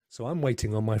So I'm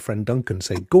waiting on my friend Duncan to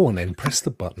say, go on then, press the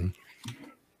button.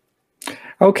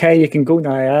 Okay, you can go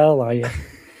now, I'll allow you.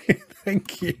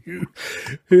 Thank you.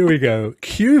 Here we go.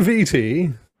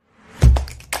 QVT.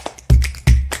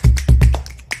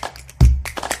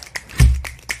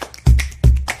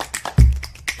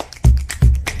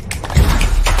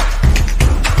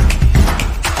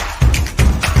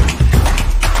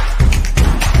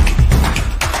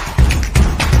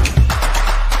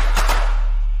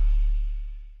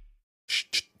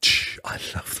 I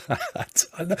love that.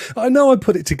 I know I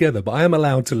put it together, but I am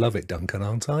allowed to love it, Duncan,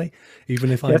 aren't I?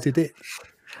 Even if I did it.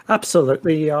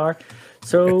 Absolutely, you are.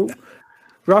 So,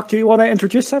 Rock, do you want to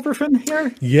introduce everything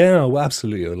here? Yeah, well,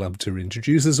 absolutely. I'd love to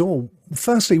introduce us all.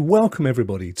 Firstly, welcome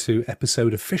everybody to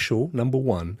episode official number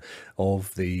 1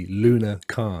 of the Luna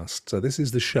Cast. So this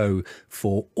is the show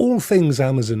for all things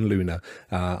Amazon Luna.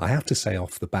 I have to say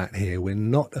off the bat here, we're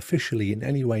not officially in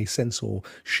any way, sense or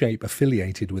shape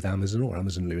affiliated with Amazon or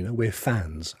Amazon Luna. We're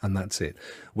fans, and that's it.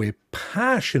 We're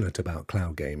passionate about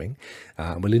cloud gaming.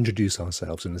 We'll introduce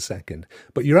ourselves in a second.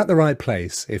 But you're at the right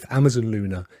place if Amazon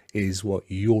Luna is what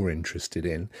you're interested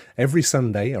in. Every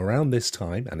Sunday around this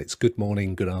time, and it's good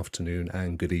morning, good afternoon,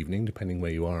 and good evening, depending where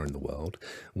you are in the world,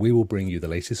 we will bring you the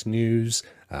latest news,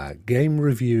 game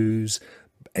reviews,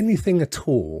 anything at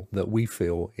all that we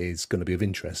feel is going to be of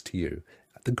interest to you,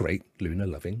 the great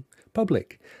Luna-loving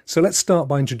public. So let's start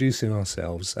by introducing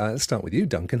ourselves. Let's start with you,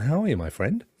 Duncan. How are you, my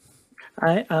friend?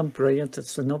 I am brilliant.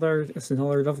 It's another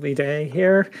lovely day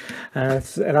here.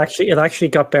 It actually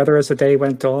got better as the day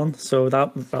went on, so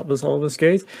that was always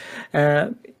good.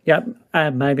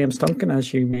 My name's Duncan,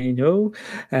 as you may know,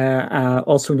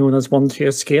 also known as One to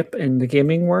Escape in the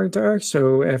gaming world there.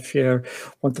 So if you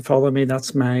want to follow me,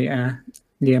 that's my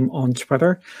name on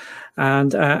Twitter.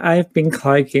 And I've been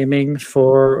cloud gaming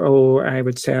for, I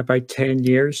would say about 10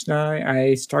 years now.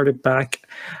 I started back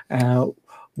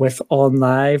with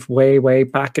OnLive way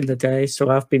back in the day. So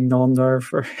I've been on there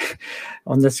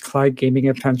on this cloud gaming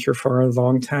adventure for a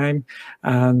long time.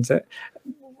 And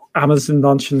Amazon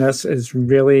launching this is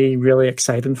really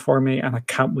exciting for me, and I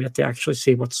can't wait to actually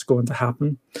see what's going to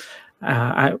happen.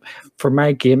 For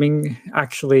my gaming,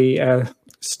 actually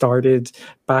started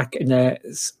back in the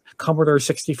Commodore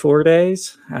 64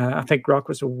 days. I think Rock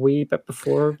was a wee bit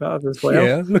before that as well.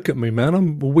 Yeah, look at me, man.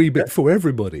 I'm a wee bit for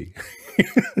everybody.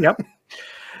 Yep.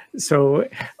 So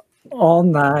I've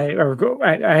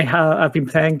been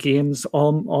playing games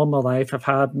all my life. I've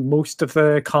had most of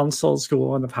the consoles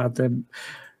go on. I've had the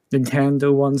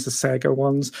Nintendo ones, the Sega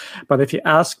ones. But if you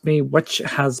ask me which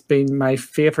has been my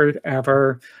favorite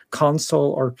ever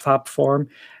console or platform,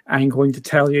 I'm going to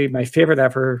tell you my favorite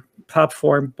ever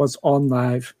platform was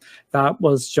OnLive. That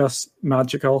was just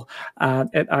magical, and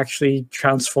it actually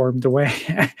transformed the way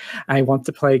I want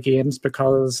to play games,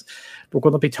 because we're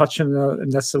going to be touching on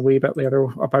this a wee bit later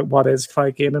about what is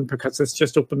cloud gaming, because it's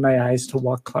just opened my eyes to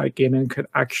what cloud gaming could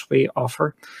actually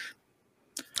offer.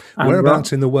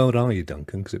 Whereabouts in the world are you,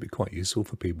 Duncan? Because it'd be quite useful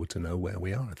for people to know where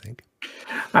we are, I think.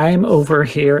 I'm over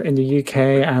here in the UK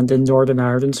and in Northern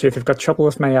Ireland, so if you've got trouble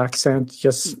with my accent,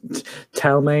 just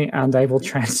tell me and I will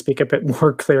try and speak a bit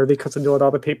more clearly, because I know a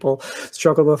lot of people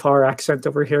struggle with our accent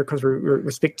over here because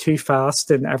we speak too fast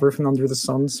and everything under the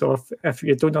sun. So if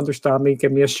you don't understand me,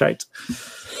 give me a shout.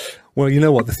 Well, you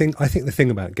know what, I think the thing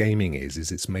about gaming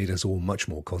is it's made us all much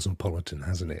more cosmopolitan,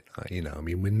 hasn't it?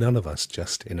 We're none of us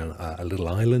just in a little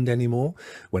island anymore.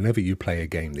 Whenever you play a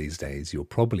game these days, you're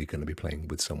probably going to be playing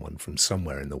with someone from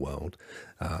somewhere in the world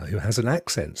who has an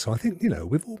accent. So I think,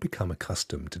 we've all become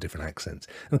accustomed to different accents.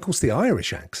 And of course, the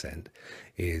Irish accent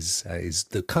is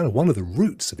the kind of one of the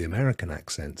roots of the American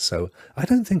accent. So I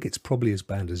don't think it's probably as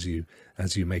bad as you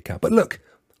make out. But look,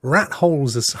 rat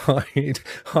holes aside,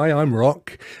 hi, I'm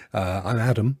Rock. I'm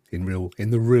Adam in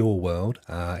the real world.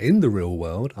 In the real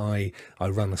world, I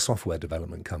run a software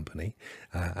development company,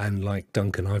 and like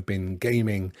Duncan, I've been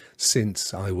gaming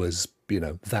since I was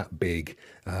that big,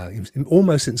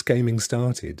 almost since gaming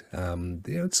started.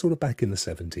 It's sort of back in the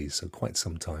 70s, so quite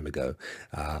some time ago.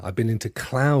 I've been into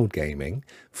cloud gaming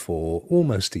for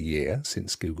almost a year,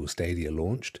 since Google Stadia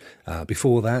launched.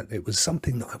 Before that, it was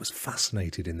something that I was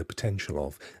fascinated in the potential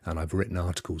of, and I've written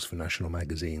articles for national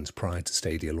magazines prior to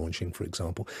Stadia launching, for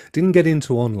example. Didn't get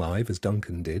into OnLive as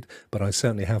Duncan did, but I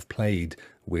certainly have played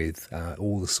with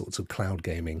all the sorts of cloud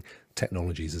gaming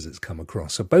technologies as it's come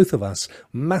across. So both of us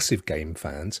massive game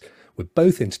fans. We're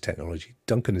both into technology.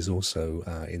 Duncan is also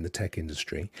in the tech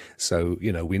industry. So,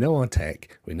 we know our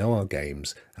tech, we know our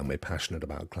games, and we're passionate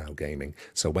about cloud gaming.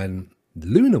 So when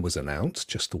Luna was announced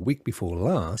just the week before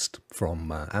last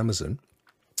from Amazon,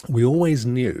 We always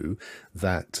knew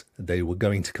that they were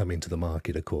going to come into the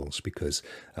market, of course, because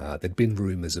there'd been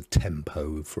rumours of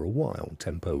Tempo for a while.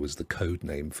 Tempo was the code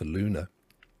name for Luna.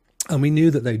 And we knew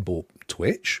that they'd bought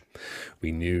Twitch.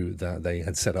 We knew that they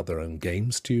had set up their own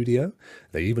game studio.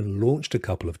 They even launched a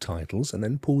couple of titles and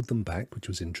then pulled them back, which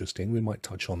was interesting. We might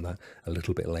touch on that a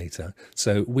little bit later.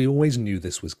 So we always knew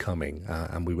this was coming,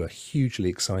 and we were hugely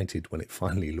excited when it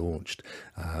finally launched,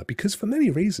 because for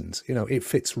many reasons, it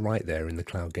fits right there in the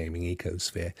cloud gaming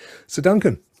ecosphere. So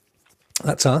Duncan,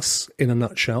 that's us in a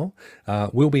nutshell.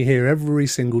 We'll be here every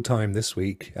single time this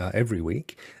week, every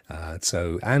week.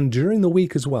 And during the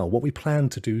week as well, what we plan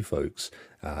to do, folks,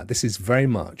 this is very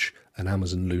much an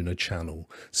Amazon Luna channel.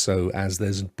 So as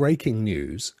there's breaking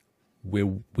news, we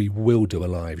will do a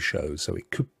live show. So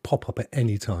it could pop up at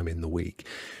any time in the week.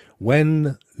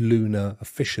 When Luna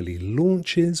officially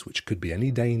launches, which could be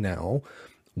any day now,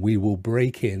 we will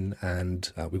break in,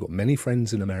 and we've got many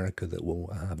friends in America that will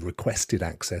have requested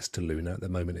access to Luna. At the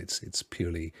moment, it's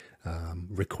purely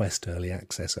request early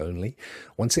access only.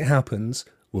 Once it happens,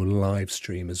 we'll live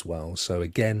stream as well. So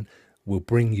again, we'll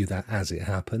bring you that as it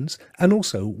happens. And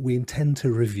also, we intend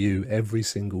to review every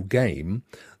single game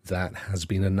that has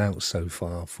been announced so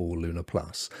far for Luna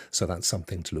Plus. So that's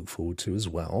something to look forward to as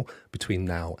well between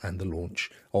now and the launch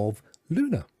of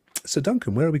Luna. So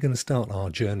Duncan, where are we going to start our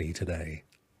journey today?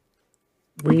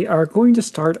 We are going to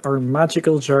start our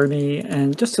magical journey,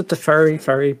 and just at the very,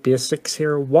 very basics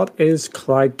here, what is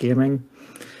cloud gaming?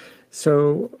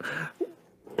 So,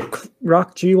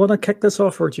 Rock, do you want to kick this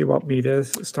off, or do you want me to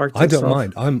start this I don't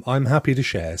off? mind. I'm happy to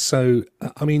share. So,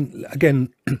 I mean,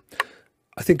 again,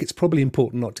 I think it's probably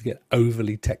important not to get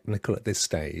overly technical at this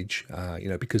stage,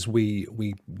 because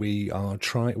we are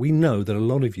trying. We know that a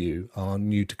lot of you are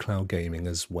new to cloud gaming,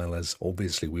 as well as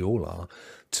obviously we all are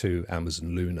to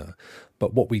Amazon Luna.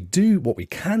 But what we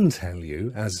can tell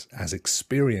you as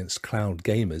experienced cloud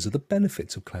gamers are the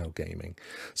benefits of cloud gaming.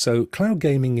 So cloud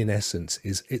gaming, in essence,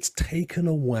 it's taken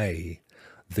away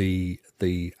the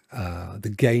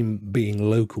game being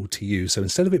local to you. So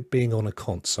instead of it being on a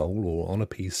console or on a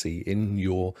PC in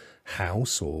your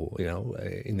house, or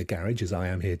in the garage as I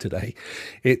am here today,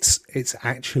 it's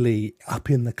actually up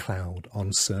in the cloud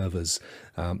on servers.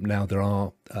 Now there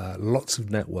are lots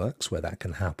of networks where that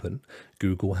can happen.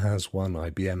 Google has one,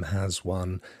 IBM has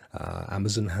one,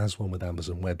 Amazon has one with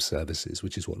Amazon Web Services,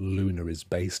 which is what Luna is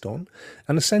based on.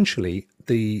 And essentially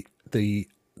the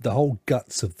whole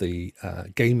guts of the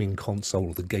gaming console,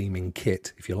 or the gaming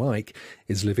kit, if you like,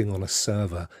 is living on a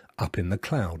server up in the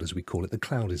cloud, as we call it. The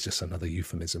cloud is just another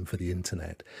euphemism for the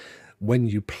internet. When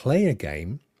you play a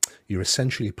game, you're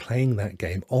essentially playing that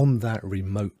game on that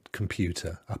remote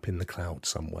computer up in the cloud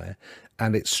somewhere,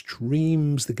 and it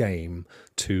streams the game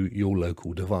to your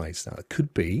local device. Now, it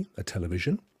could be a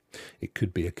television, it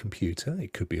could be a computer,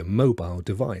 it could be a mobile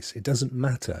device. It doesn't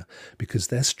matter, because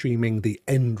they're streaming the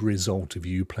end result of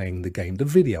you playing the game, the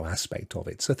video aspect of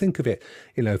it. So think of it,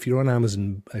 if you're on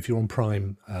Amazon, if you're on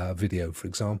Prime Video, for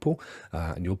example,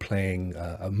 and you're playing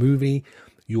a movie,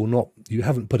 you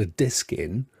haven't put a disc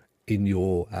in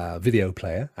your video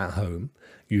player at home.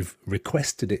 You've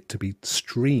requested it to be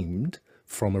streamed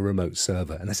from a remote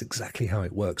server, and that's exactly how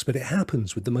it works. But it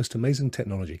happens with the most amazing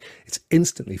technology. It's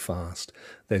instantly fast.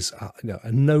 There's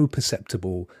a no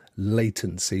perceptible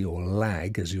latency or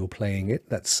lag as you're playing it.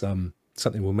 That's something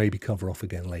we'll maybe cover off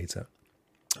again later.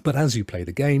 But as you play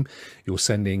the game, you're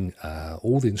sending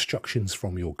all the instructions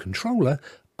from your controller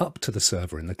up to the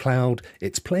server in the cloud.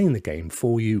 It's playing the game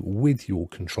for you with your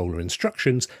controller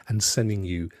instructions and sending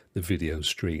you the video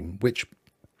stream, which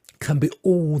can be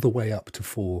all the way up to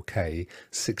 4K,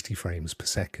 60 frames per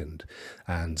second.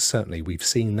 And certainly we've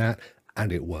seen that,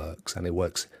 and it works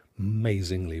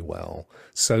amazingly well.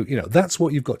 So, that's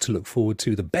what you've got to look forward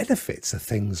to. The benefits are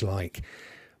things like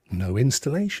no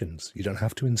installations. You don't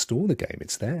have to install the game.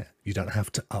 It's there. You don't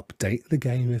have to update the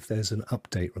game if there's an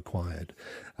update required.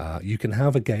 You can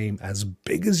have a game as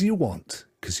big as you want,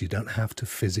 because you don't have to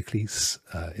physically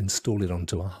install it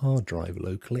onto a hard drive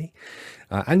locally.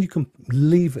 And you can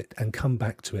leave it and come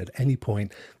back to it at any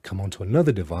point, come onto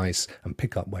another device and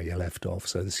pick up where you left off.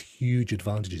 So there's huge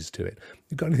advantages to it.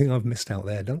 You got anything I've missed out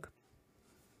there, Dunk?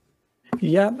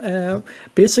 Yeah,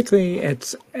 basically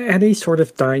it's any sort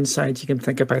of downside you can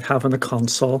think about having a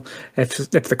console. If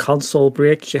the console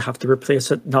breaks, you have to replace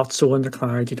it. Not so in the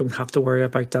cloud. You don't have to worry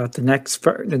about that. The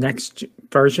next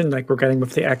version, like we're getting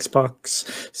with the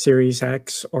Xbox Series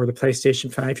X or the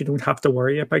PlayStation 5, you don't have to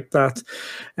worry about that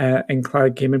in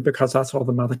cloud gaming, because that's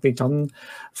automatically done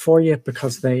for you,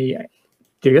 because they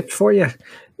do it for you.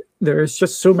 There's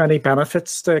just so many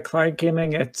benefits to cloud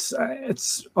gaming. It's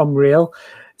unreal.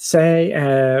 say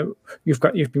you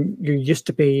used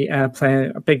to be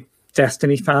playing a big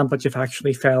Destiny fan, but you've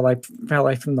actually fell out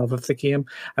in love with the game,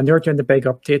 and you're doing the big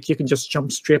update. You can just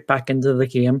jump straight back into the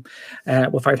game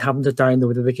without having to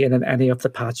download it again in any of the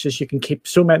patches. You can keep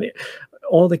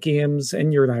all the games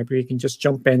in your library. You can just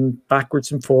jump in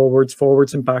backwards and forwards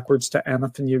and backwards to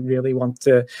anything you really want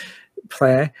to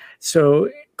play. So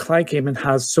cloud gaming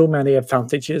has so many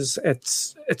advantages.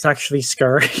 It's actually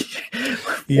scary.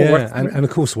 Yeah, and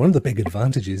of course, one of the big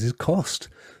advantages is cost.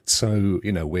 So,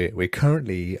 we're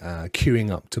currently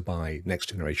queuing up to buy next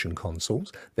generation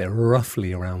consoles. They're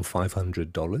roughly around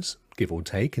 $500, give or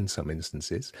take in some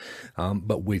instances.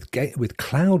 But with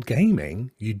cloud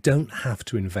gaming, you don't have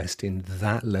to invest in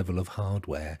that level of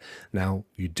hardware. Now,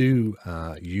 you do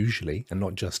usually, and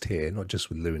not just here, not just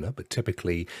with Luna, but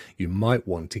typically you might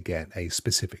want to get a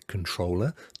specific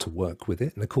controller to work with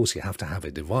it. And of course, you have to have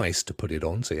a device to put it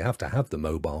on. So you have to have the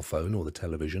mobile phone or the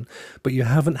television, but you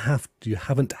haven't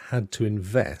had to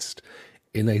invest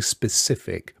in a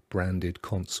specific branded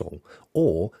console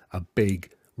or a big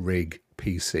rig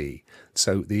PC.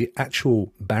 So the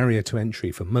actual barrier to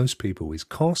entry for most people is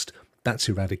cost. That's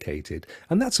eradicated,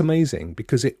 and that's amazing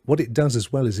because what it does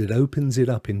as well is it opens it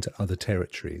up into other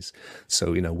territories.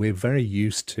 So we're very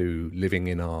used to living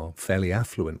in our fairly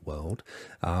affluent world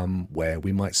where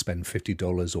we might spend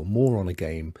 $50 or more on a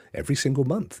game every single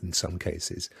month in some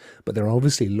cases, but there are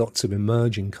obviously lots of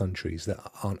emerging countries that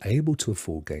aren't able to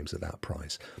afford games at that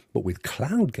price. But with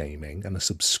cloud gaming and a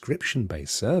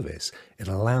subscription-based service, it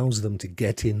allows them to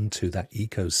get into that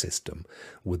ecosystem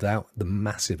without the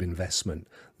massive investment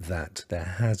that there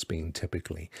has been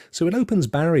typically. So it opens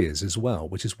barriers as well,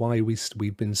 which is why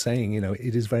we've been saying,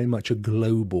 it is very much a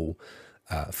global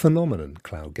phenomenon,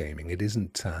 cloud gaming. It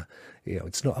isn't,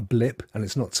 it's not a blip, and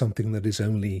it's not something that is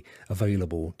only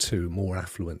available to more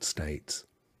affluent states.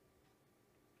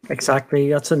 Exactly.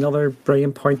 That's another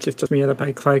brilliant point you've just made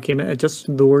about cloud gaming. It just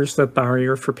lowers the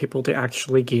barrier for people to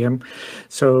actually game.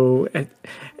 So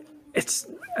it's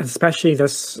especially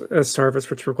this service,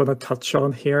 which we're going to touch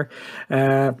on here,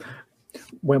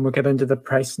 when we get into the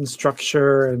pricing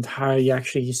structure and how you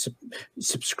actually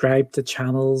subscribe to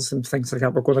channels and things like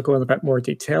that. We're going to go in a bit more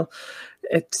detail.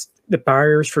 The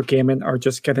barriers for gaming are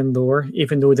just getting lower,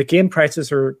 even though the game prices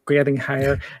are getting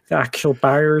higher. The actual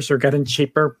barriers are getting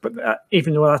cheaper, but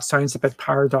even though that sounds a bit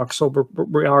paradoxical,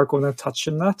 we are going to touch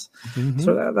on that. Mm-hmm.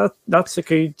 So that's a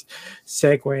good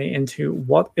segue into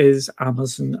what is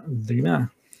Amazon Luna.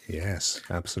 Yes,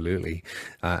 absolutely.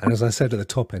 And as I said at the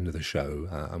top end of the show,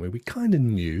 we kind of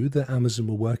knew that Amazon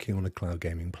were working on a cloud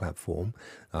gaming platform.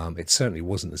 It certainly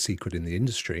wasn't a secret in the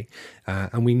industry.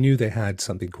 And we knew they had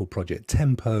something called Project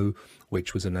Tempo,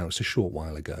 which was announced a short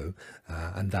while ago.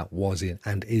 And that was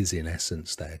is in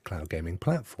essence their cloud gaming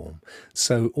platform.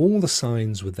 So all the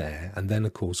signs were there. And then,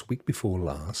 of course, week before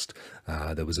last,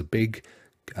 there was a big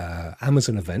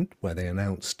Amazon event where they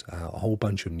announced a whole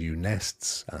bunch of new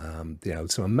Nests,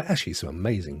 some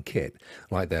amazing kit,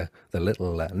 like the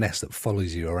little Nest that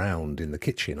follows you around in the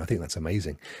kitchen. I think that's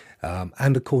amazing.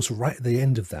 And of course, right at the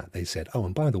end of that, they said, oh,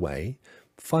 and by the way,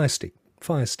 Fire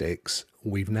Sticks,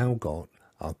 we've now got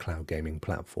our cloud gaming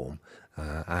platform.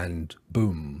 And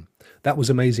boom, that was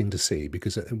amazing to see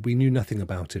because we knew nothing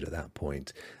about it at that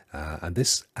point. And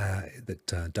this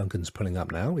that Duncan's pulling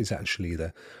up now is actually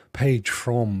the page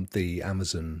from the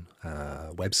Amazon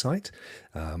website,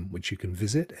 which you can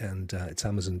visit, and it's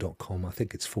amazon.com. I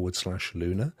think it's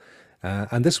 /Luna.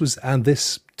 And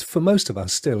this for most of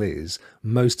us still is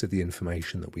most of the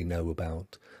information that we know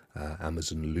about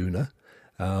Amazon Luna.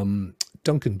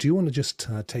 Duncan, do you want to just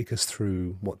take us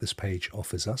through what this page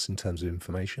offers us in terms of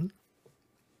information?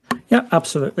 Yeah,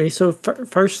 absolutely. So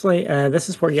firstly, this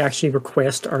is where you actually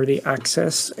request early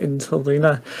access into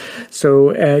Luna.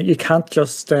 So you can't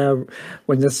just,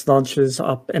 when this launches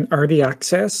up in early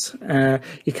access,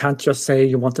 you can't just say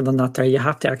you want it on that day. You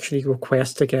have to actually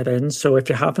request to get in. So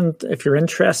if you're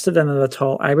interested in it at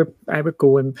all, I would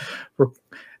go and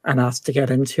ask to get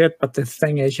into it. But the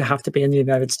thing is, you have to be in the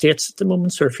United States at the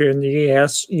moment. So if you're in the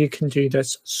US, you can do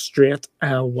this straight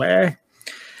away.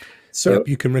 So yep,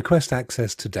 you can request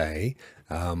access today.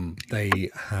 They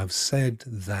have said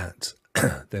that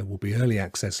there will be early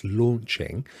access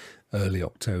launching early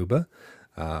October.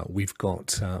 We've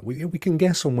got, we can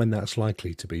guess on when that's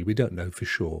likely to be. We don't know for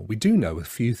sure. We do know a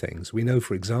few things. We know,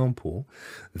 for example,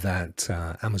 that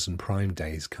Amazon Prime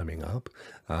Day is coming up.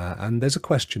 And there's a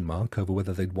question mark over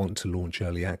whether they'd want to launch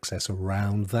early access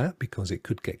around that because it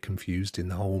could get confused in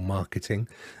the whole marketing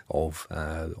of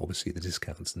obviously the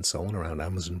discounts and so on around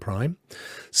Amazon Prime.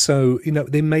 So,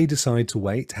 they may decide to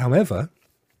wait. However,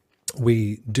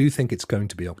 We do think it's going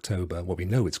to be October. Well, we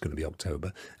know it's going to be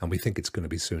October, and we think it's going to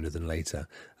be sooner than later.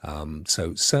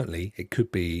 So certainly it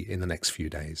could be in the next few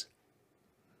days.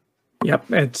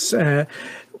 Yep,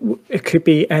 it could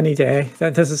be any day.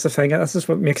 This is the thing. This is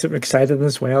what makes it exciting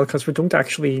as well, because we don't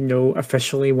actually know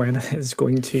officially when it is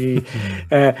going to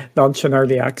launch in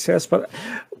early access. But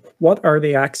what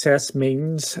early access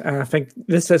means, I think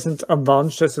this isn't a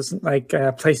launch. This isn't like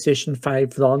a PlayStation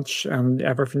 5 launch and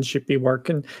everything should be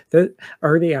working. The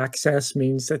early access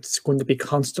means it's going to be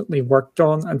constantly worked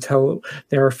on until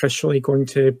they're officially going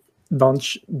to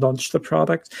launch the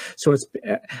product. So it's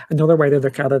another way to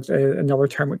look at it. Another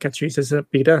term that gets used is a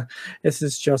beta. This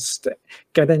is just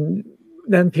getting,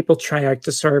 then people try out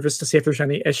the service to see if there's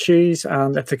any issues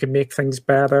and if they can make things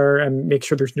better and make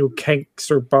sure there's no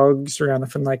kinks or bugs or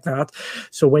anything like that.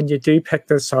 So when you do pick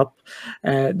this up,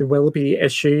 there will be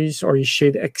issues, or you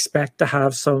should expect to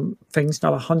have some things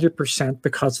not 100%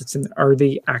 because it's in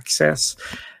early access.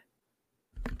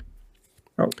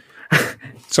 Oh.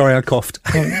 Sorry, I coughed.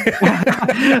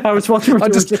 I was wondering. I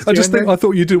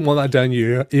thought you didn't want that down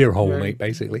your ear hole, mate.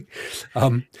 Basically,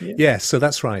 yeah. So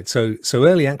that's right. So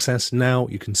early access now.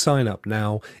 You can sign up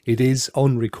now. It is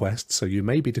on request, so you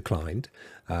may be declined.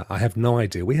 I have no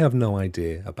idea. We have no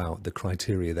idea about the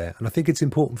criteria there, and I think it's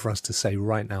important for us to say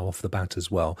right now off the bat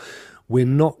as well. We're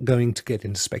not going to get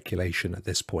into speculation at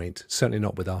this point, certainly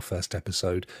not with our first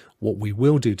episode. What we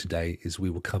will do today is we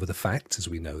will cover the facts as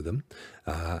we know them,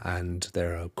 and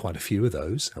there are quite a few of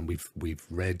those, and we've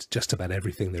read just about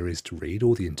everything there is to read,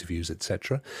 all the interviews,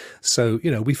 etc. So,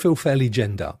 we feel fairly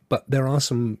genned up, but there are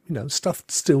some, stuff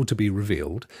still to be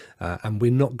revealed, and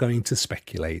we're not going to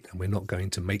speculate, and we're not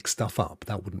going to make stuff up.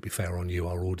 That wouldn't be fair on you,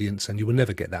 our audience, and you will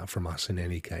never get that from us in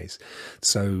any case.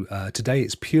 So today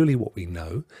it's purely what we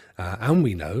know, and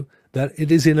we know that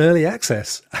it is in early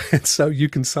access. So you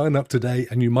can sign up today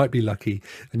and you might be lucky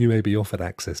and you may be offered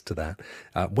access to that.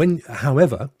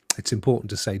 However, it's important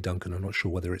to say, Duncan, I'm not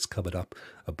sure whether it's covered up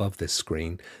above this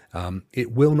screen.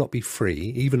 It will not be free.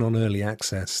 Even on early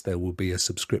access, there will be a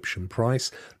subscription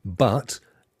price, but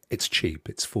it's cheap.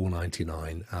 It's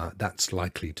 $4.99. That's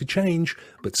likely to change,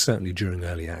 but certainly during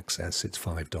early access, it's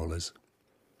 $5.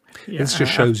 Yeah. This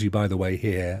just shows you, by the way,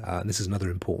 here, and this is another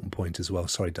important point as well.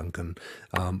 Sorry, Duncan.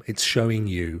 It's showing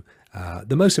you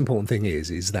the most important thing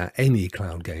is that any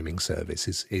cloud gaming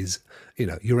service is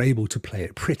you're able to play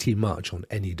it pretty much on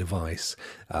any device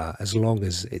as long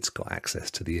as it's got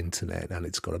access to the internet and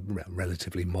it's got a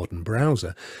relatively modern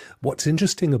browser. What's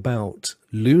interesting about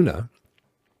Luna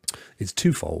is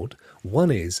twofold.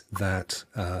 One is that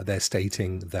they're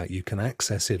stating that you can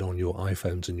access it on your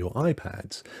iPhones and your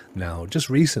iPads. Now, just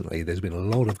recently, there's been a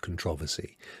lot of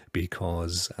controversy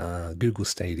because Google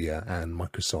Stadia and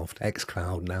Microsoft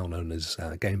xCloud, now known as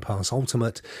Game Pass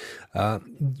Ultimate,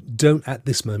 don't at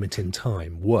this moment in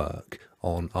time work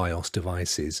on iOS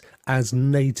devices as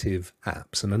native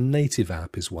apps. And a native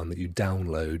app is one that you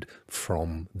download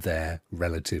from their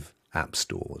relative app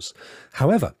stores.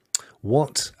 However,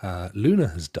 what Luna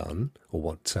has done, or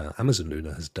what Amazon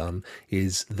Luna has done,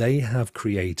 is they have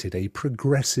created a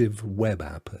progressive web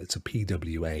app. It's a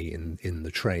PWA in the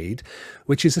trade,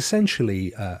 which is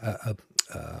essentially a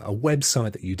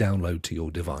website that you download to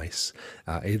your device.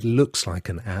 It looks like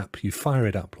an app. You fire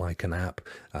it up like an app,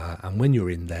 and when you're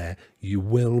in there, you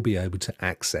will be able to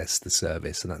access the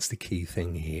service, and that's the key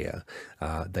thing here.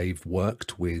 They've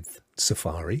worked with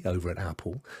Safari over at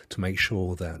Apple to make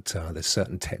sure that there's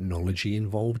certain technology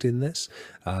involved in this.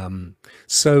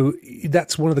 So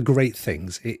that's one of the great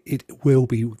things. It will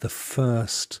be the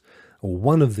first, or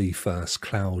one of the first,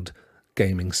 cloud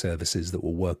gaming services that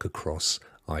will work across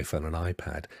iPhone and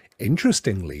iPad.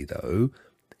 Interestingly, though,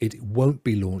 it won't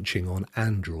be launching on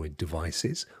Android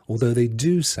devices, although they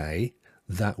do say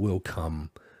that will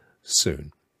come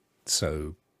soon.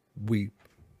 So we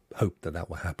hope that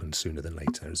will happen sooner than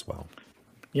later as well.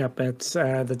 Yep, it's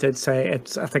they did say I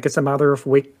think it's a matter of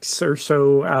weeks or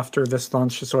so after this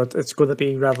launch, so it's going to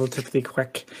be relatively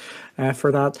quick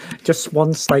for that. Just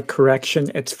one slight correction: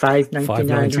 it's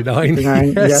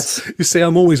 $5.99. Yes. You see,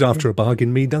 I'm always after a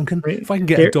bargain, me, Duncan. If I can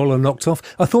get $1 knocked off,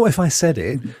 I thought if I said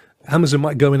it, Amazon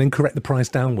might go in and correct the price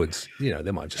downwards.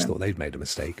 They might just thought they'd made a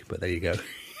mistake, but there you go.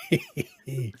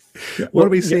 What are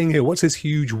we seeing here? What's this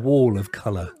huge wall of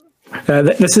colour?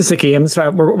 This is the games.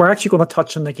 We're actually going to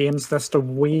touch on the games list a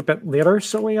wee bit later,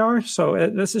 so we are. So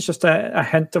this is just a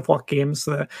hint of what games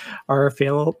that are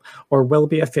available or will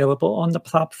be available on the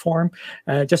platform.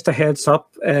 Just a heads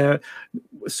up,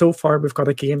 so far we've got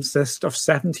a games list of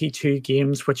 72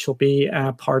 games, which will be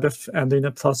part of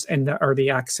Luna Plus in the early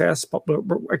access. But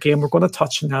we're going to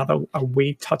touch on that a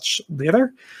wee touch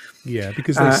later. Yeah,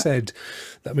 because they said,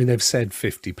 I mean, they've said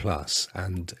 50 plus,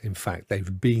 and in fact,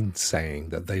 they've been saying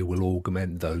that they will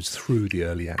augment those through the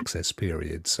early access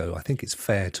period. So I think it's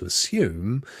fair to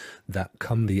assume that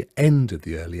come the end of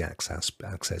the early access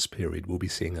period, we'll be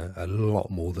seeing a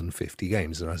lot more than 50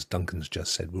 games. And as Duncan's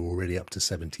just said, we're already up to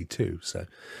 72. So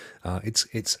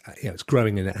it's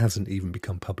growing, and it hasn't even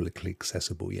become publicly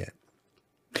accessible yet.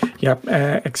 Yeah,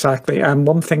 exactly. And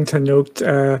one thing to note,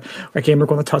 again, we're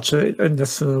going to touch on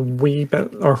this a wee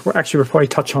bit, or actually we'll probably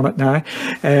touch on it now,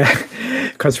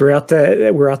 because we're at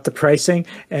the pricing.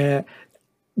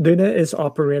 Luna is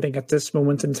operating at this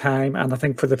moment in time, and I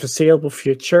think for the foreseeable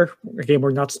future, again,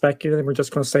 we're not speculating, we're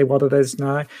just going to say what it is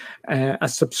now, a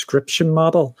subscription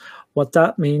model. What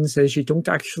that means is you don't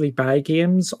actually buy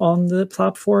games on the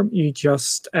platform, you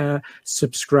just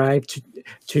subscribe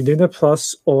to Luna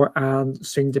Plus and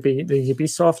soon to be the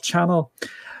Ubisoft channel.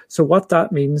 So what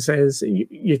that means is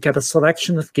you get a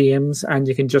selection of games and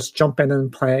you can just jump in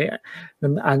and play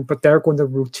them, but they're going to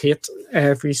rotate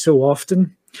every so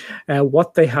often.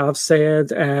 What they have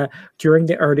said during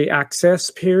the early access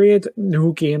period,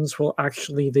 no games will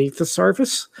actually leave the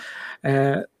service.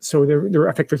 So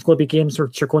I think there's going to be games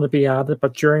which are going to be added,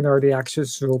 but during early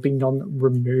access there will be none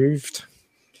removed.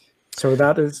 So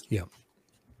that is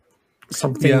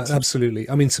something. Yeah, absolutely.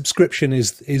 I mean, subscription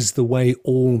is the way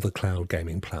all the cloud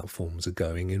gaming platforms are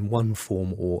going in one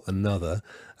form or another.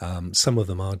 Some of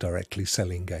them are directly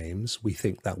selling games. We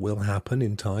think that will happen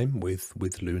in time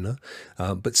with Luna.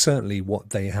 But certainly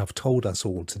what they have told us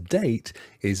all to date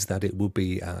is that it will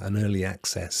be an early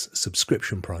access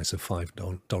subscription price of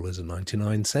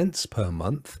 $5.99 per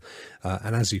month.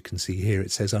 And as you can see here,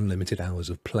 it says unlimited hours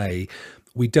of play.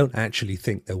 We don't actually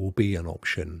think there will be an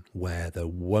option where there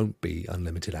won't be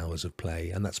unlimited hours of play,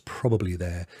 and that's probably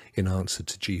there in answer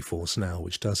to GeForce Now,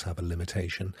 which does have a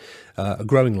limitation. A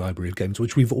growing library of games,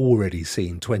 which we've already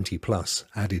seen 20 plus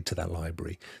added to that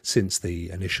library since the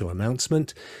initial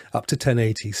announcement, up to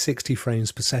 1080, 60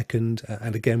 frames per second,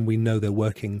 and again, we know they're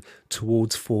working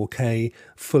towards 4K,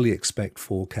 fully expect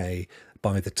 4K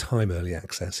by the time early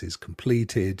access is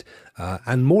completed,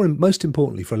 and most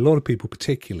importantly for a lot of people,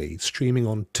 particularly streaming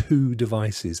on 2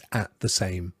 devices at the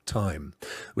same time,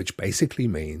 which basically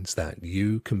means that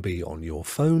you can be on your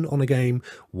phone on a game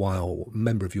while a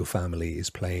member of your family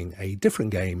is playing a different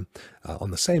game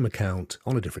on the same account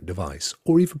on a different device,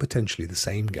 or even potentially the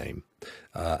same game.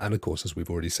 And of course, as we've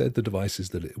already said, the devices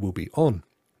that it will be on.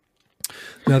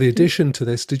 Now, the addition to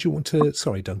this,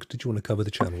 sorry, Duncan, did you want to cover the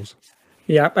channels?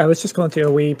 Yeah, I was just going to do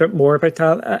a wee bit more about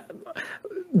that.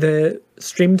 The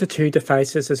stream to 2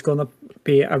 devices is going to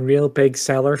be a real big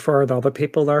seller for a lot of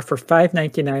people there. For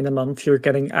 $5.99 a month, you're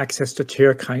getting access to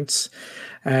 2 accounts.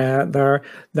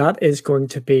 That is going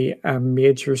to be a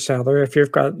major seller. If you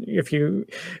want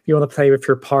to play with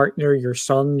your partner, your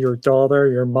son, your daughter,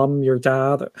 your mum, your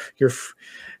dad,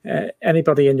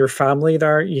 anybody in your family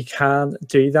there, you can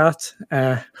do that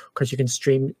because you can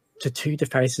stream to 2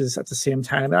 devices at the same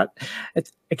time.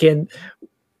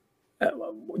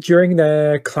 During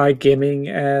the cloud gaming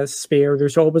sphere,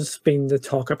 there's always been the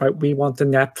talk about we want the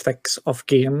Netflix of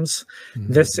games.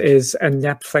 Mm-hmm. This is a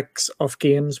Netflix of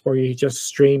games where you just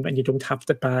stream and you don't have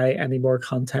to buy any more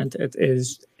content. It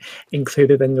is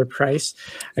included in their price.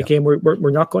 Yeah. Again, we're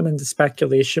not going into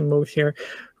speculation mode here.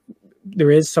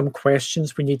 There is some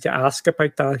questions we need to ask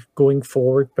about that going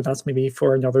forward, but that's maybe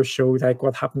for another show, like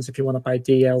what happens if you want to buy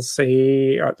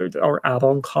DLC or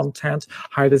add-on content?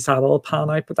 How does that all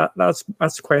pan out? But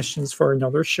that's questions for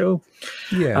another show.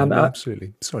 Yeah,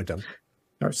 absolutely. Sorry, Dan.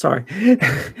 Oh, sorry.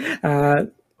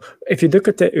 If you look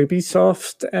at the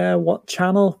Ubisoft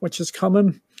channel, which is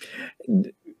coming,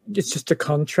 it's just to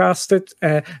contrast it.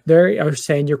 They are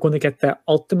saying you're going to get the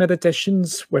Ultimate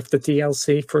Editions with the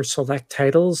DLC for select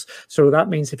titles. So that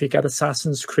means if you get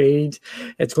Assassin's Creed,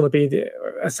 it's going to be the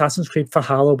Assassin's Creed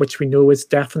Valhalla, which we know is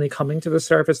definitely coming to the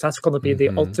service. That's going to be the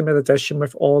Ultimate Edition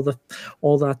with all that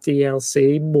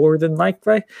DLC, more than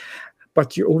likely.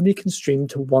 But you only can stream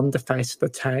to 1 device at a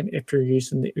time if you're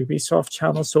using the Ubisoft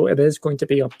channel. So it is going to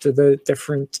be up to the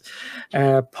different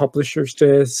publishers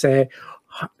to say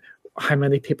how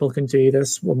many people can do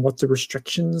this, and what the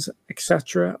restrictions,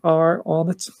 etc., are on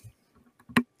it.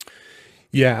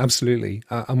 Yeah, absolutely.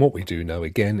 And what we do know,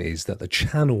 again, is that the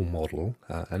channel model,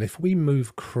 and if we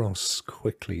move across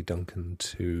quickly, Duncan,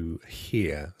 to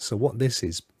here. So what this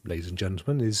is, ladies and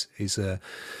gentlemen, is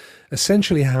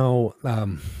essentially how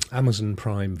Amazon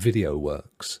Prime Video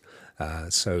works.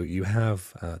 So you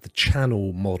have the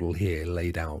channel model here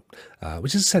laid out,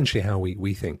 which is essentially how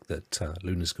we think that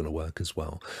Luna is going to work as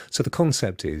well. So the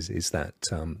concept is that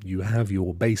you have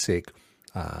your basic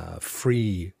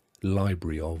free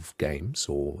library of games,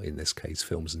 or in this case,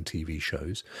 films and TV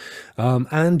shows.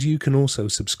 And you can also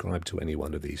subscribe to any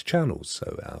one of these channels.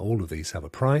 So all of these have a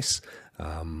price.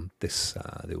 This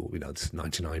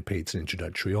 99p. It's an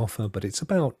introductory offer, but it's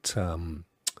about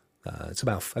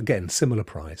again, similar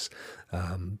price.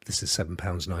 This is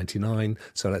 £7.99,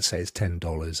 so let's say it's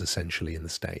 $10 essentially in the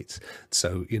States.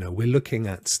 So, we're looking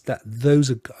at that.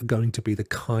 Those are going to be the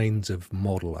kinds of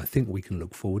model I think we can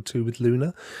look forward to with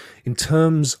Luna. In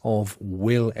terms of,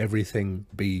 will everything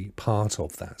be part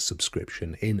of that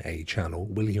subscription in a channel?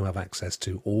 Will you have access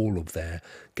to all of their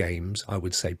games? I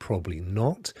would say probably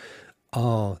not.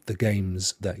 Are the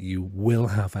games that you will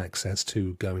have access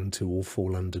to going to all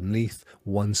fall underneath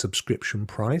one subscription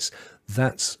price?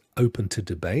 That's open to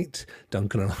debate.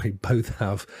 Duncan and I both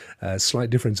have a slight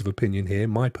difference of opinion here.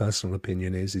 My personal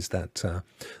opinion is that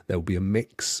there will be a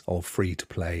mix of free to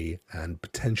play and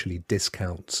potentially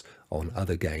discounts on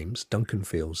other games. Duncan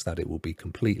feels that it will be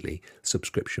completely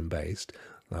subscription based.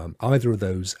 Either of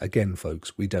those, again,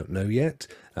 folks, we don't know yet,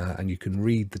 and you can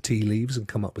read the tea leaves and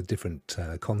come up with different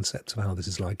concepts of how this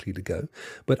is likely to go.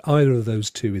 But either of those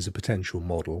two is a potential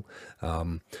model.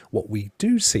 What we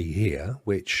do see here,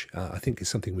 which I think is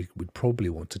something we would probably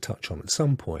want to touch on at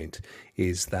some point,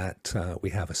 is that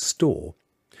we have a store.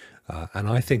 And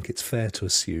I think it's fair to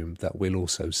assume that we'll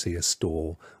also see a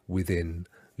store within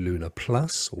Luna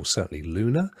Plus, or certainly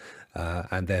Luna,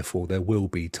 and therefore there will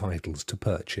be titles to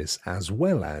purchase as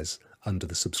well as under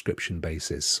the subscription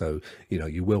basis. So,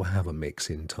 you will have a mix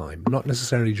in time, not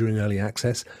necessarily during early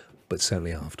access, but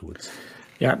certainly afterwards.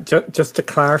 Yeah, just to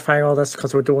clarify all this,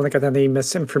 because we don't want to get any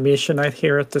misinformation out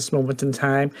here at this moment in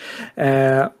time.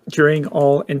 During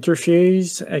all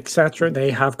interviews, etc., they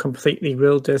have completely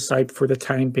ruled this out for the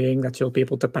time being, that you'll be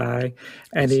able to buy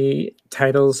any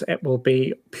titles. It will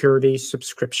be purely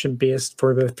subscription based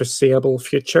for the foreseeable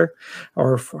future,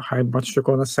 or for how much they're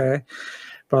going to say.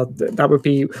 But that would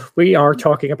be, we are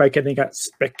talking about getting a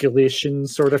speculation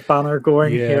sort of banner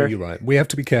going here. Yeah, you're right. We have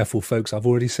to be careful, folks. I've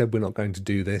already said we're not going to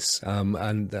do this.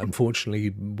 And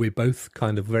unfortunately, we're both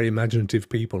kind of very imaginative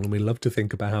people, and we love to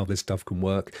think about how this stuff can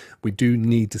work. We do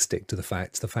need to stick to the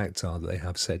facts. The facts are that they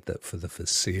have said that for the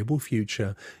foreseeable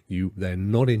future, they're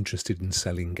not interested in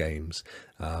selling games.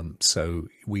 So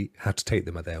we have to take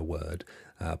them at their word.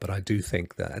 But I do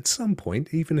think that at some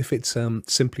point, even if it's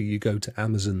simply you go to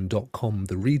Amazon.com,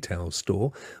 the retail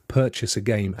store, purchase a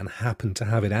game and happen to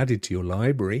have it added to your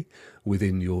library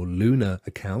within your Luna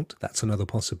account, that's another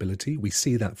possibility. We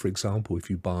see that, for example,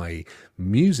 if you buy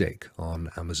music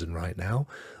on Amazon right now,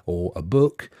 or a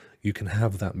book, you can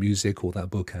have that music or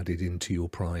that book added into your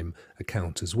Prime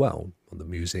account as well, on the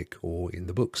music or in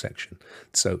the book section.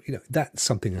 So, that's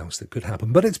something else that could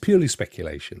happen, but it's purely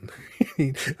speculation.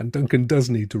 And Duncan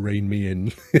does need to rein me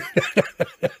in.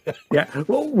 Yeah,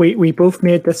 well, we both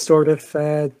made this sort of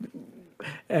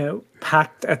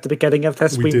pact at the beginning of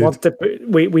this. We want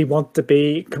to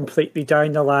be completely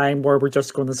down the line where we're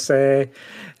just going to say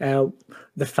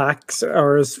the facts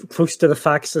are as close to the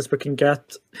facts as we can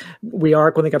get. We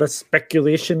are going to get a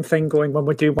speculation thing going when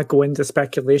we do go into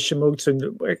speculation mode, so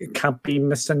it can't be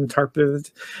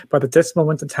misinterpreted. But at this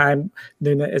moment in time,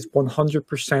 Luna is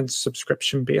 100%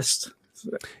 subscription based.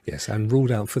 Yes, and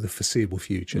ruled out for the foreseeable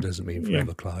future doesn't mean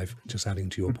forever, Clive. Just adding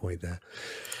to your point there.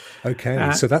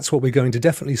 Okay, so that's what we're going to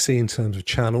definitely see in terms of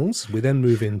channels. We then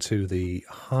move into the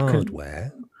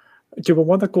hardware. Do we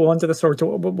want to go on to this, or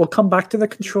we'll come back to the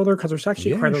controller, because there's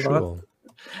actually quite a lot.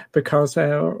 Because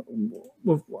we'll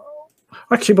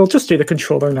just do the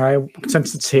controller now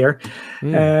since it's here.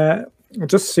 I'll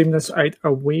just zoom this out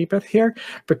a wee bit here,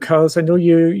 because I know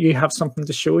you have something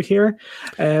to show here.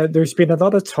 There's been a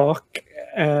lot of talk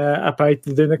about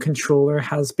the Luna controller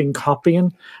has been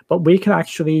copying, but we can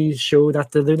actually show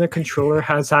that the Luna controller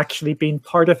has actually been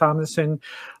part of Amazon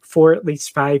for at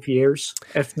least 5 years,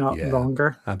 if not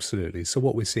longer. Absolutely. So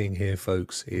what we're seeing here,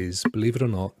 folks, is, believe it or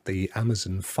not, the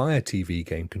Amazon Fire TV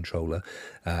game controller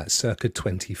circa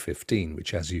 2015,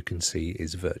 which, as you can see,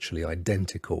 is virtually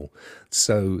identical.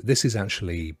 So this is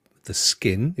actually the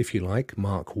skin, if you like,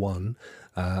 Mark 1,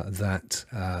 that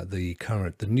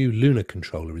the new Luna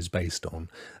controller is based on.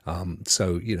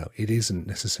 So, it isn't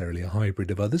necessarily a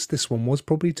hybrid of others. This one was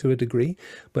probably to a degree,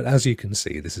 but as you can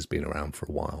see, this has been around for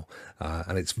a while,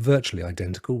 and it's virtually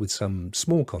identical with some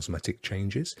small cosmetic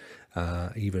changes,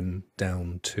 even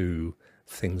down to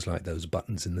things like those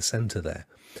buttons in the center there.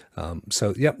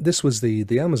 So this was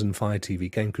the Amazon Fire TV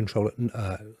game controller,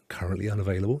 currently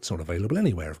unavailable. It's not available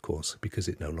anywhere, of course, because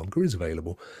it no longer is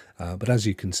available, but as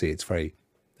you can see, it's very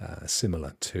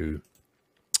similar to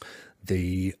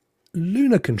the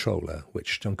Luna controller,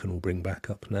 which Duncan will bring back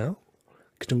up now.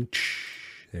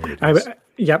 There it is.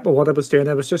 Yeah, but what I was doing,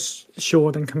 I was just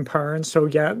showing and comparing. So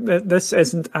yeah, this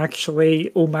isn't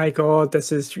actually, oh my God,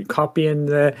 this is copying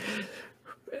the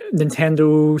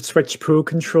Nintendo Switch Pro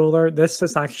controller. This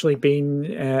has actually been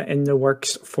in the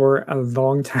works for a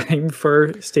long time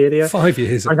for Stadia. 5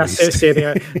 years or at not least.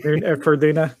 Stadia, for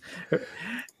Luna.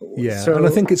 Yeah, So, and I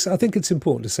think it's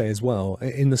important to say as well,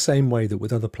 in the same way that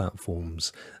with other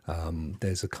platforms,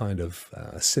 there's a kind of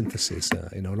synthesis,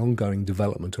 an ongoing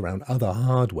development around other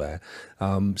hardware.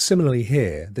 Similarly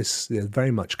here, this is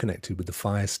very much connected with the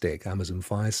Fire Stick, Amazon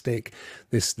Fire Stick.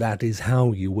 That is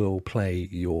how you will play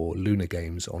your Luna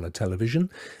games on a television.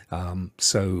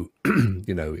 So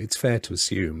it's fair to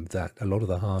assume that a lot of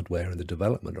the hardware and the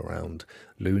development around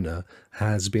Luna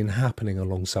has been happening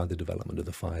alongside the development of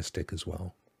the Fire Stick as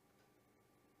well.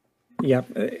 yeah,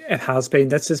 it has been.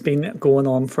 This has been going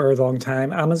on for a long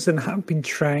time. Amazon have been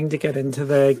trying to get into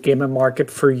the gaming market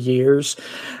for years.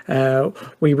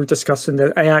 We were discussing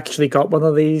that I actually got one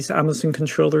of these Amazon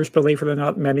controllers, believe it or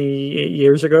not, many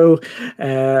years ago.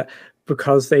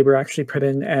 Because they were actually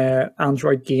putting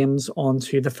Android games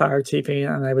onto the Fire TV,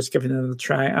 and I was giving it a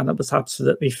try, and it was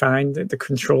absolutely fine. The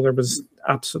controller was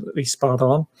absolutely spot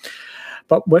on.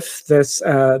 But with this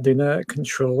Luna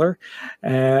controller,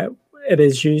 it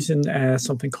is using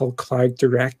something called Cloud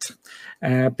Direct.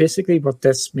 Basically, what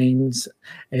this means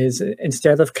is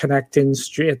instead of connecting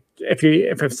straight, if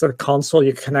it's a console,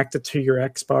 you connect it to your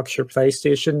Xbox, your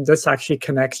PlayStation. This actually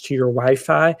connects to your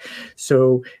Wi-Fi.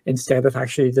 So instead of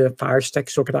actually the Fire Stick,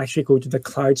 so it could actually go to the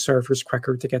cloud servers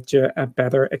quicker to get you a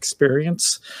better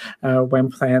experience when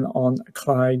playing on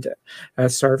cloud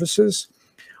services.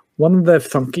 One of the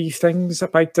funky things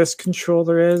about this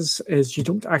controller is you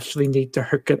don't actually need to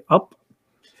hook it up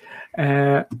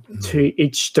to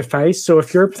each device. So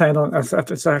if you're playing on, if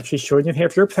it's actually showing you here,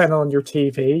 if you're playing on your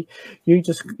TV, you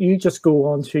just go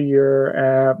onto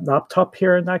your laptop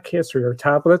here in that case, or your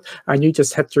tablet, and you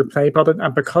just hit your play button.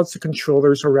 And because the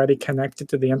controller is already connected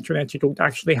to the internet, you don't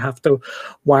actually have to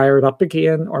wire it up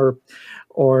again or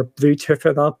Bluetooth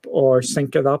it up or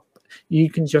sync it up. You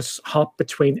can just hop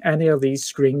between any of these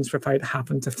screens without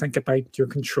having to think about your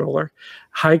controller.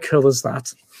 How cool is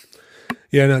that?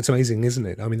 Yeah, no, it's amazing, isn't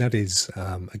it? I mean, that is,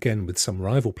 again, with some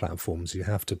rival platforms, you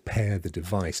have to pair the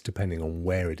device depending on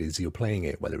where it is you're playing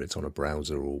it, whether it's on a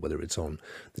browser or whether it's on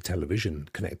the television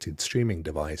connected streaming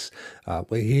device. Well,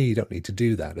 here you don't need to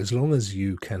do that. As long as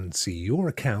you can see your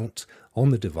account on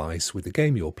the device with the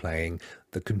game you're playing,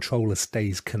 the controller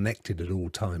stays connected at all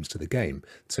times to the game.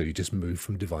 So you just move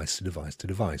from device to device to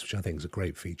device, which I think is a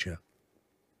great feature.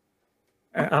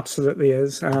 It absolutely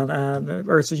is, and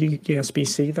there's a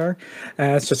USB-C there.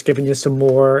 It's just giving you some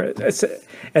more.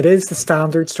 It is the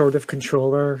standard sort of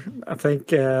controller. I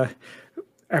think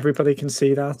everybody can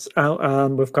see that.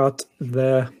 We've got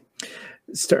the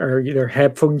either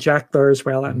headphone jack there as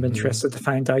well. I'm interested to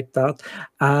find out that,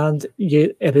 and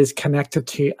it is connected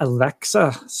to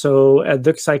Alexa. So it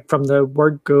looks like from the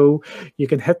word go, you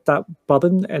can hit that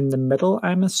button in the middle,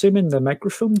 I'm assuming the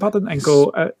microphone button, and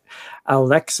go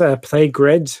Alexa play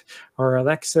Grid or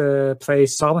Alexa play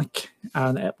Sonic,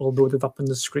 and it will load it up on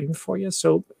the screen for you.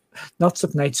 So lots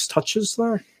of nice touches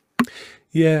there.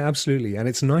 Yeah, absolutely. And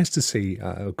it's nice to see,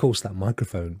 of course, that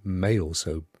microphone may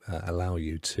also allow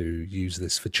you to use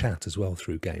this for chat as well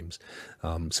through games.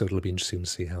 So it'll be interesting to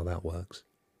see how that works.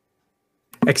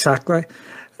 Exactly.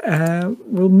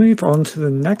 We'll move on to the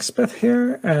next bit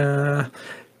here.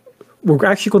 We're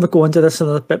actually going to go into this in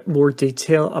a bit more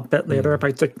detail a bit later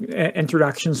about the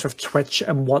interactions with Twitch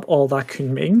and what all that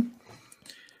can mean.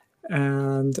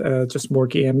 And just more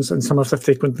games and some of the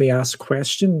frequently asked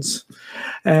questions.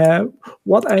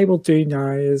 What I will do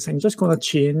now is I'm just going to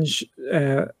change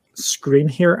screen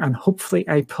here, and hopefully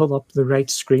I pull up the right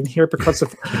screen here, because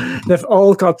they've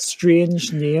all got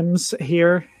strange names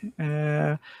here.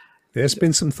 There's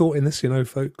been some thought in this,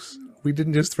 folks. We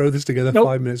didn't just throw this together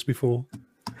 5 minutes before.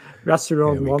 That's the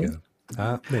wrong one.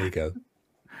 There you go.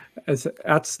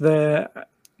 That's the...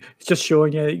 It's just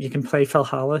showing you can play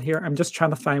Valhalla here. I'm just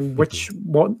trying to find which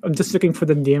one. I'm just looking for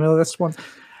the name of this one.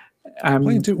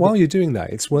 While you're doing that,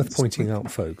 it's worth pointing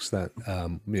out, folks, that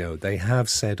they have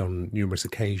said on numerous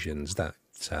occasions that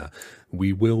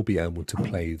we will be able to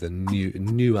play the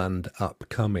new and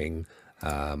upcoming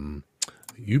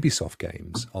Ubisoft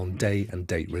games on day and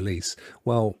date release.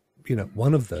 Well,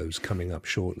 one of those coming up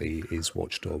shortly is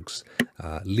Watch Dogs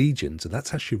Legions, and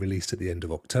that's actually released at the end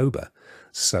of October.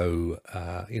 So,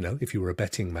 if you were a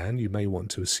betting man, you may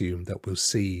want to assume that we'll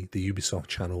see the Ubisoft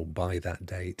channel by that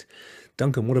date.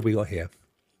 Duncan, what have we got here?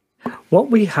 What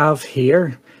we have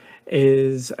here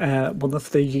is one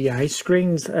of the UI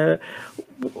screens.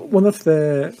 One of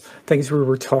the things we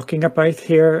were talking about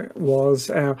here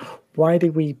was why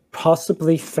do we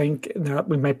possibly think that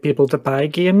we might be able to buy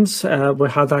games? We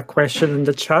had that question in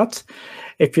the chat.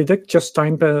 If you look just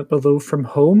down below from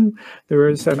home, there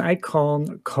is an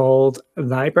icon called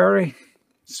library.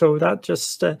 So that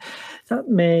just that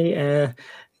may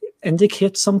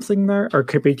indicate something there, or it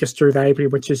could be just your library,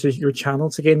 which is your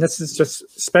channels. Again, this is just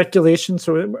speculation.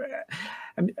 So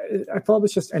I thought it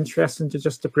was just interesting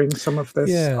to bring some of this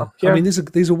up here. I mean,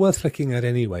 these are worth looking at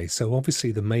anyway. So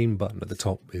obviously the main button at the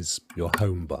top is your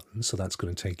home button. So that's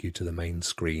going to take you to the main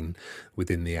screen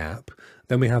within the app.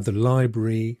 Then we have the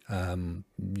library.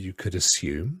 You could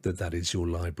assume that that is your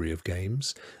library of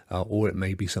games, or it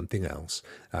may be something else.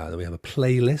 Then we have a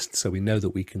playlist. So we know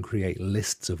that we can create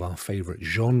lists of our favorite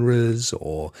genres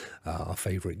or our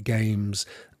favorite games.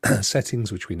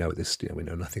 Settings, which we know at this, we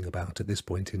know nothing about at this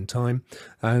point in time,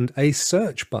 and a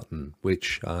search button,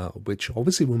 which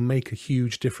obviously will make a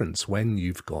huge difference when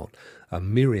you've got a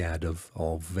myriad of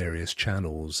various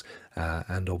channels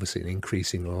and obviously an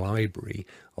increasing library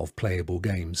of playable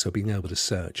games. So being able to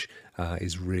search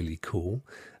is really cool.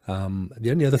 The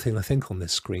only other thing I think on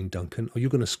this screen, Duncan, you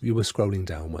were scrolling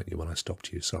down, weren't you, when I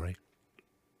stopped you? Sorry.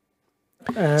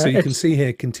 So you can see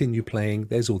here, continue playing.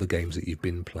 There's all the games that you've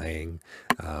been playing.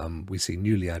 We see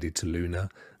newly added to Luna,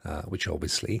 which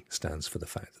obviously stands for the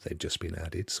fact that they've just been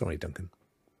added. Sorry, Duncan.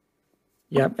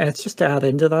 Yeah, it's just to add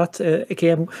into that.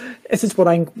 Again, this is what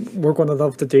we're going to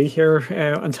love to do here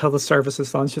until the service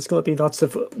is launched. It's going to be lots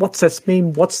of, what's this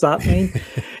mean? What's that mean?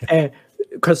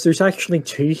 Because there's actually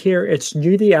two here. It's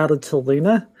newly added to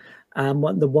Luna.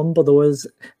 The one below is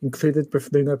included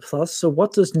with Luna Plus. So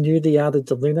what does newly added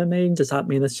to Luna mean? Does that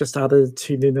mean it's just added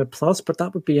to Luna Plus, but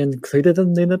that would be included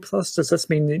in Luna Plus? Does this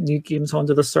mean that new games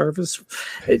onto the service?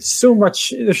 It's so much.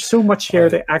 There's so much here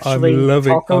to actually.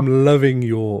 I'm loving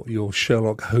your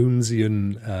Sherlock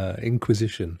Holmesian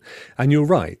inquisition, and you're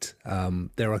right.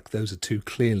 Those are two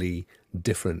clearly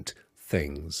different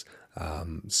things.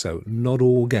 So not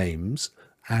all games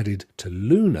added to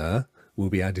Luna will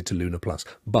be added to Luna Plus.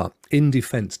 But in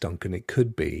defense, Duncan, it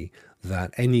could be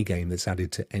that any game that's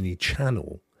added to any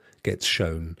channel gets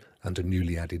shown under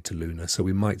newly added to Luna. So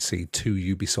we might see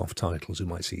 2 Ubisoft titles, we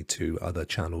might see 2 other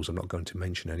channels. I'm not going to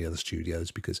mention any other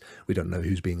studios because we don't know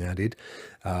who's being added.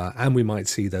 And we might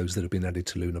see those that have been added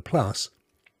to Luna Plus.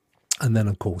 And then,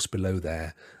 of course, below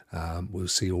there, we'll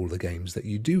see all the games that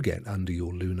you do get under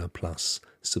your Luna Plus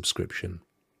subscription.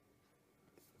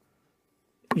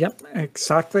 Yep,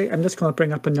 exactly. I'm just going to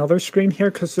bring up another screen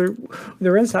here because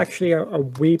there is actually a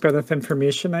wee bit of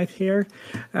information out here,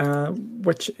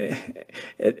 which,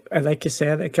 like you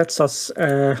said, it gets us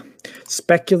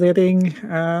speculating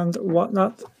and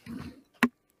whatnot.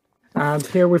 And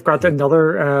here we've got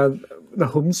another, the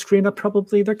home screen, it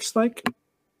probably looks like.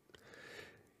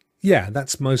 Yeah,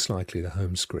 that's most likely the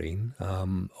home screen.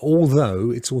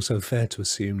 Although it's also fair to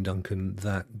assume, Duncan,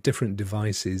 that different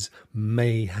devices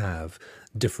may have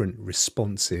different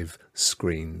responsive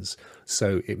screens.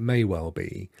 So it may well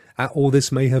be, or this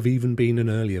may have even been an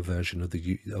earlier version of the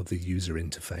user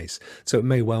interface. So it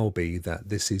may well be that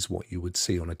this is what you would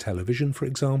see on a television, for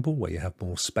example, where you have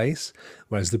more space,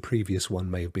 whereas the previous one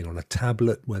may have been on a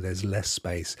tablet where there's less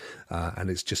space, and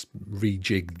it's just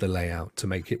rejigged the layout to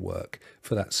make it work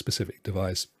for that specific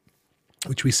device,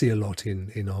 which we see a lot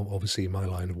in obviously my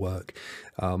line of work.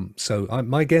 So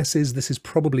my guess is this is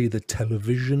probably the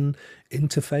television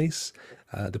interface.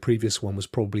 The previous one was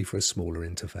probably for a smaller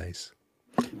interface.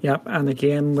 Yep, and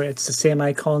again, it's the same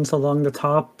icons along the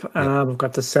top. We've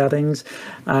got the settings,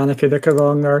 and if you look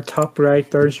along our top right,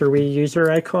 there's your wee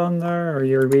user icon there, or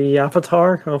your wee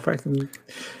avatar. Oh, if I can,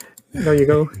 there you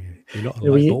go. You're not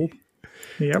a light bulb.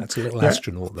 Yep. That's a little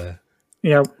astronaut there.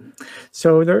 Yeah,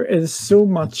 so there is so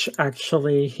much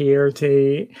actually here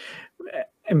to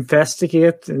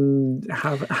investigate and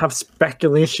have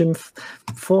speculation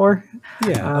for.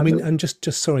 Yeah, I mean, and just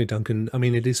sorry, Duncan. I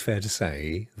mean, it is fair to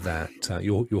say that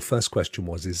your first question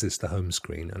was, is this the home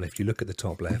screen? And if you look at the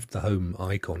top left, the home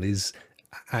icon is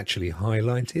actually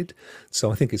highlighted.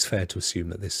 So I think it's fair to assume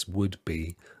that this would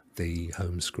be the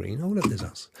home screen. Oh, look, there's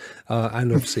us.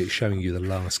 And obviously it's showing you the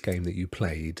last game that you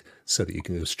played so that you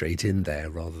can go straight in there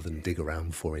rather than dig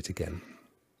around for it again.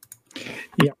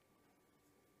 Yeah.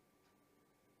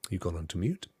 You've gone on to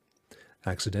mute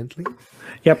accidentally.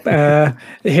 Yep.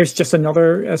 Here's just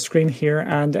another screen here.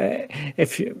 And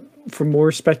for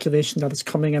more speculation that is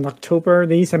coming in October,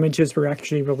 these images were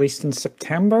actually released in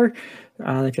September.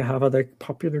 And if you have other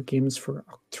popular games for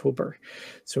October.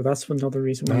 So that's another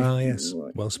reason why. Ah, yes.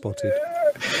 Well spotted.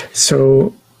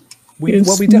 So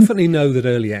we definitely know that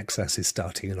early access is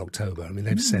starting in October. I mean,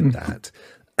 they've said that.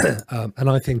 And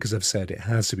I think, as I've said, it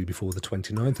has to be before the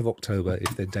 29th of October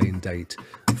if they're day and date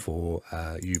for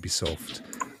Ubisoft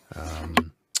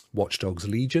Watch Dogs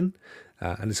Legion.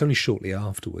 And it's only shortly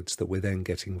afterwards that we're then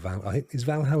getting I think, is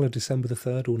Valhalla December the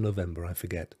 3rd or November? I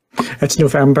forget. It's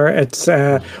November. It's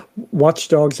Watch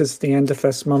Dogs is the end of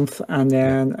this month, and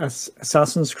then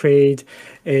Assassin's Creed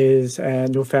is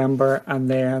November, and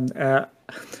then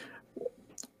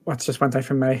what just went out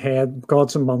from my head?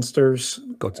 Gods and Monsters.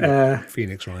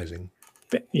 Phoenix Rising.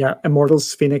 Yeah,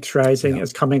 Immortals Phoenix Rising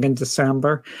is coming in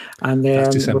December, and then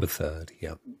that's December 3rd.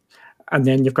 Yeah. And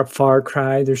then you've got Far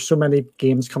Cry. There's so many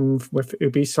games coming with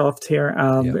Ubisoft here.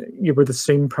 You would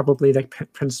assume probably like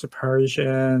Prince of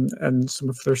Persia and some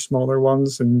of their smaller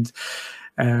ones. And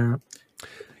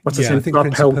what's his name? I think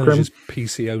Prince of Persia is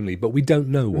PC only, but we don't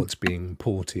know what's being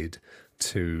ported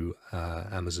to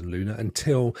Amazon Luna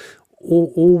until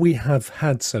all we have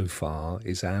had so far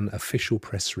is an official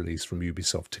press release from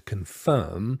Ubisoft to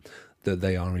confirm that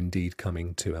they are indeed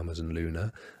coming to Amazon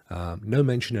Luna. No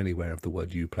mention anywhere of the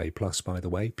word Uplay Plus, by the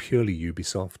way, purely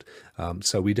Ubisoft.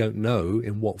 So we don't know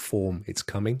in what form it's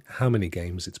coming, how many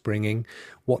games it's bringing,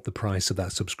 what the price of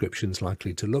that subscription is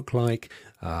likely to look like,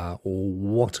 or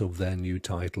what of their new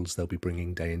titles they'll be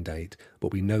bringing day and date.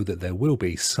 But we know that there will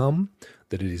be some,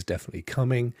 that it is definitely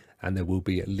coming, and there will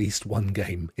be at least one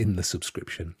game in the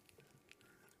subscription.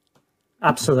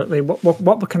 Absolutely.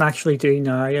 What we can actually do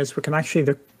now is we can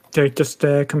actually just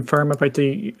confirm about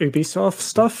the Ubisoft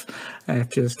stuff.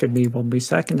 If you just give me 1 wee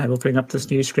second, I will bring up this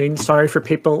new screen. Sorry for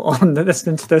people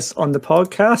listening to this on the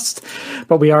podcast,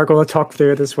 but we are going to talk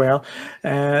through it as well.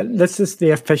 This is the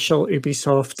official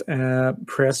Ubisoft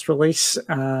press release,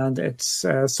 and it's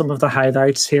some of the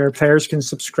highlights here. Players can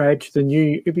subscribe to the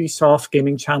new Ubisoft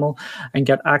gaming channel and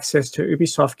get access to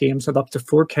Ubisoft games at up to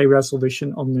 4K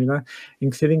resolution on Luna,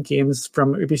 including games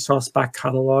from Ubisoft's back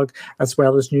catalogue, as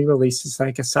well as new releases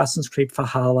like Assassin's Creed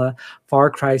Valhalla, Far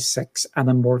Cry 6, and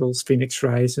Immortals Phoenix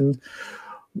Rising,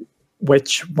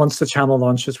 which, once the channel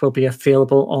launches, will be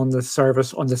available on the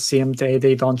service on the same day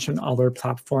they launch on other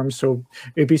platforms. So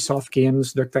Ubisoft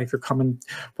games look like they're coming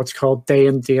what's called day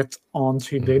and date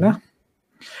onto Luna.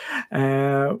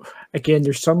 Again,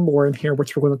 there's some more in here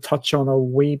which we're going to touch on a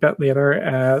wee bit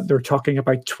later. They're talking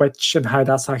about Twitch and how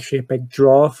that's actually a big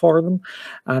draw for them,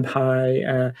 and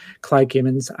how cloud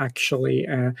gaming's actually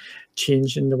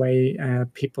changing the way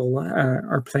people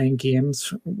are playing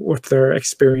games with their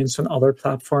experience on other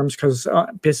platforms, because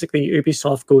basically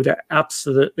Ubisoft go to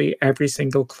absolutely every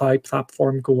single cloud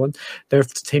platform going.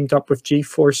 They've teamed up with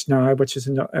GeForce Now, which is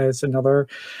another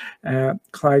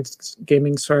cloud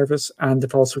gaming service, and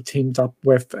they've also teamed up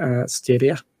with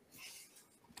Stadia.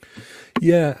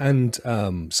 Yeah, and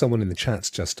someone in the chat's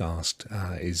just asked,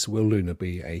 will Luna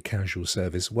be a casual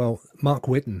service? Well, Mark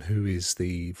Whitten, who is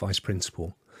the vice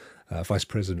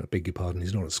president, beg your pardon,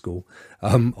 he's not at school,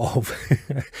 and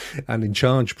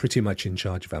pretty much in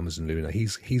charge of Amazon Luna.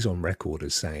 He's on record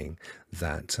as saying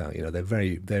that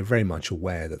they're very much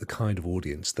aware that the kind of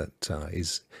audience that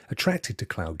is attracted to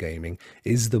cloud gaming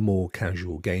is the more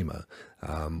casual gamer.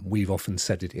 We've often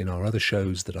said it in our other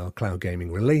shows that are cloud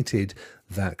gaming related,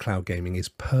 that cloud gaming is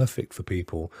perfect for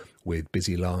people with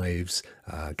busy lives,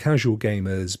 casual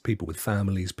gamers, people with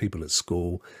families, people at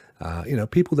school.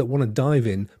 People that want to dive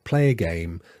in, play a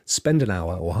game, spend an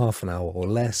hour or half an hour or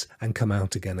less, and come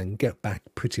out again and get back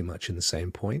pretty much in the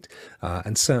same point.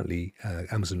 And certainly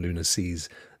Amazon Luna sees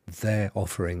their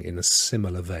offering in a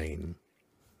similar vein.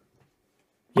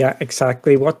 Yeah,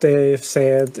 exactly. What they've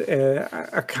said,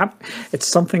 it's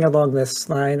something along this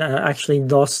line. I actually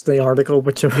lost the article,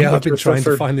 I've been trying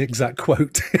to find the exact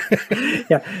quote.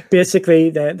 Yeah, basically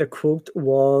the quote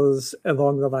was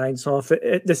along the lines of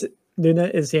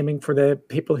Luna is aiming for the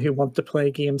people who want to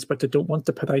play games, but they don't want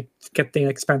to get the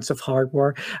expensive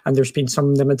hardware. And there's been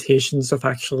some limitations of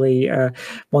actually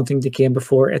wanting to game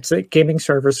before. It's a gaming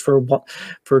service for want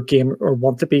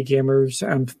to be gamers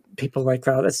and people like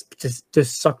that. It's just to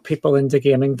suck people into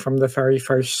gaming from the very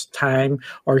first time,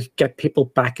 or get people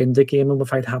back into gaming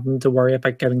without having to worry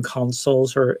about getting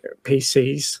consoles or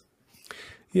PCs.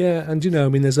 Yeah, and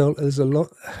there's a lot.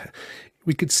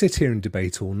 We could sit here and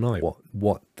debate all night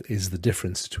what is the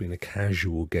difference between a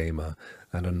casual gamer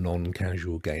and a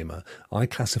non-casual gamer. I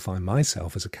classify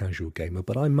myself as a casual gamer,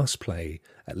 but I must play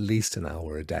at least an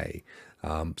hour a day.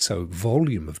 So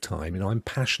volume of time, I'm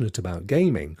passionate about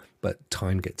gaming, but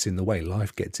time gets in the way,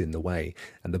 life gets in the way.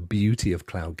 And the beauty of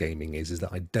cloud gaming is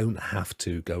that I don't have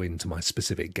to go into my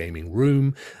specific gaming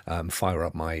room, fire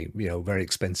up my very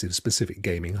expensive specific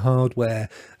gaming hardware,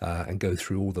 and go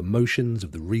through all the motions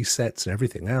of the resets and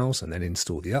everything else, and then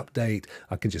install the update.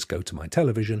 I can just go to my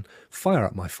television, fire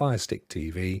up my Fire Stick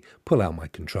TV, pull out my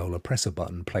controller, press a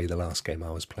button, play the last game I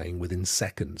was playing within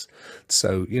seconds.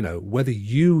 So whether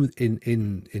you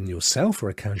in yourself are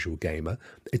a casual gamer,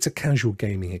 it's a casual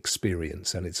gaming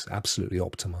experience, and it's absolutely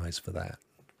optimized for that.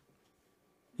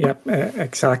 Yep,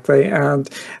 exactly. And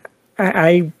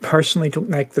I personally don't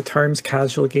like the terms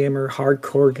casual gamer,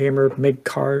 hardcore gamer,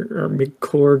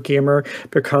 mid-core gamer,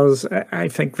 because I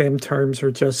think them terms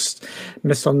are just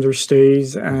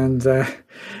misunderstood, and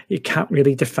you can't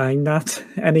really define that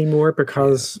anymore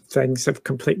because things have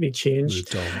completely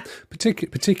changed.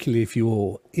 Particularly if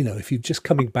you're just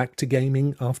coming back to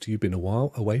gaming after you've been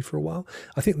away for a while.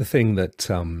 I think the thing that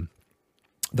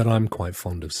I'm quite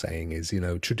fond of saying is,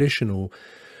 traditional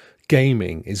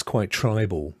gaming is quite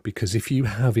tribal, because if you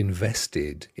have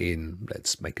invested in,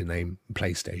 let's make a name,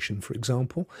 PlayStation, for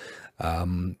example,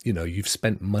 you've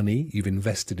spent money, you've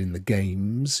invested in the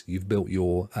games, you've built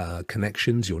your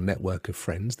connections, your network of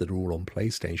friends that are all on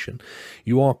PlayStation.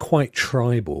 You are quite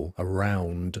tribal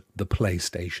around the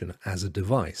PlayStation as a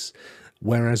device.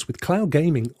 Whereas with cloud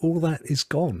gaming, all that is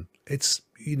gone. It's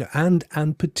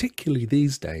and particularly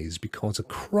these days, because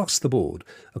across the board,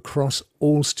 across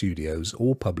all studios,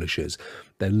 all publishers,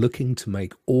 they're looking to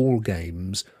make all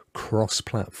games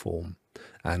cross-platform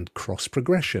and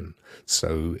cross-progression.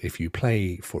 So if you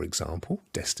play, for example,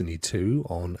 Destiny 2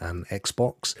 on an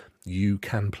Xbox, you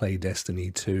can play Destiny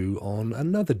 2 on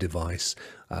another device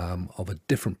of a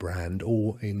different brand,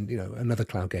 or in another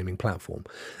cloud gaming platform.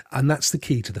 And that's the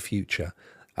key to the future.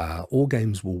 All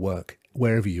games will work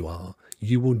wherever you are.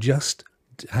 You will just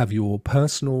have your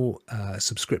personal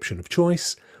subscription of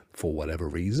choice for whatever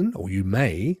reason, or you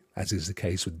may, as is the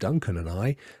case with Duncan and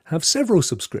I, have several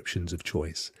subscriptions of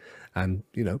choice and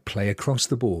play across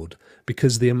the board,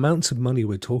 because the amounts of money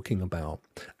we're talking about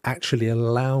actually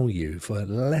allow you, for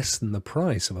less than the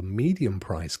price of a medium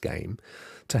price game,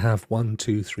 to have 1,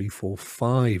 2, 3, 4,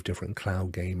 5 different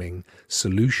cloud gaming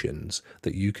solutions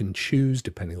that you can choose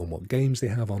depending on what games they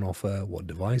have on offer, what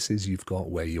devices you've got,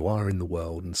 where you are in the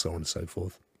world, and so on and so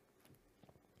forth.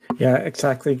 Yeah,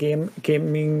 exactly.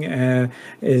 Gaming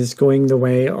is going the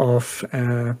way of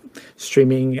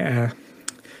streaming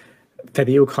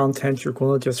video content. You're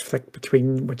going to just flick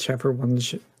between whichever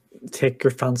ones take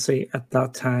your fancy at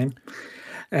that time.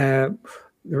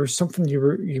 There was something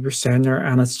you were saying there,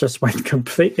 and it's just went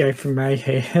completely out from my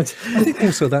head. I think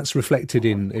also that's reflected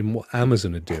in what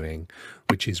Amazon are doing,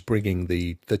 which is bringing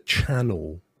the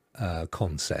channel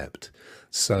concept.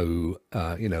 So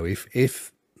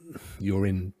if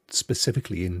you're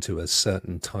specifically into a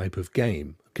certain type of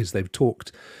game, because they've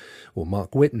talked, or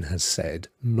Mark Whitten has said,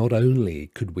 not only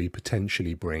could we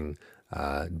potentially bring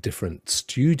different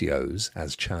studios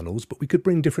as channels, but we could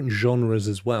bring different genres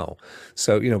as well.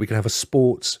 So we can have a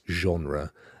sports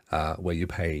genre where you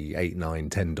pay $8, $9,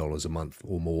 $10 a month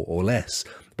or more or less,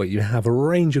 but you have a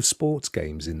range of sports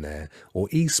games in there, or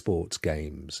esports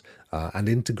games, and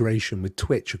integration with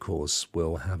Twitch, of course,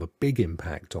 will have a big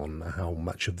impact on how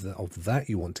much of that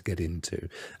you want to get into.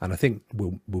 And I think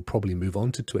we'll probably move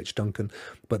on to Twitch, Duncan,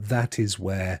 but that is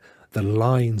where the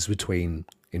lines between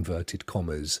inverted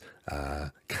commas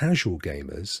casual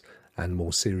gamers and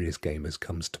more serious gamers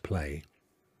comes to play.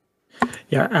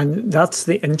 Yeah, and that's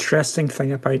the interesting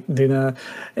thing about Luna,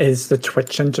 is the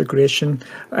Twitch integration.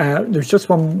 There's just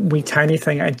one wee tiny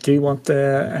thing I do want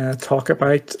to talk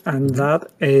about, and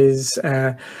that is,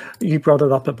 you brought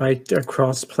it up about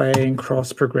cross-play and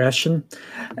cross-progression.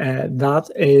 That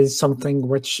is something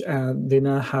which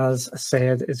Luna has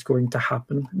said is going to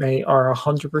happen. They are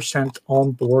 100%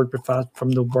 on board with that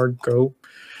from the word go,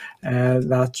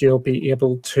 that you'll be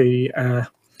able to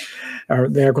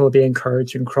they're going to be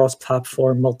encouraging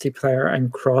cross-platform multiplayer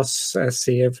and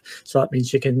cross-save. So that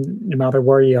means you can, no matter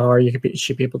where you are,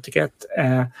 should be able to get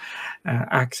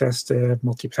access to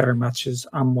multiplayer matches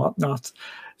and whatnot.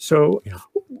 So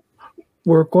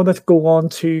we're going to go on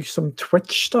to some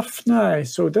Twitch stuff now.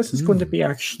 So this is going to be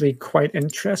actually quite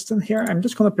interesting here. I'm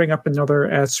just going to bring up another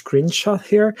screenshot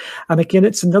here. And again,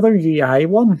 it's another UI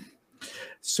one.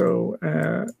 So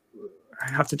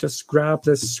I have to just grab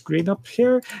this screen up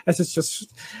here. This is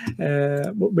just,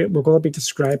 we're going to be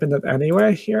describing it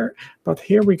anyway here. But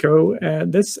here we go.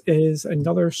 This is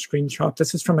another screenshot.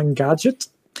 This is from Engadget.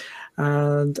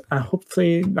 And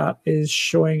hopefully that is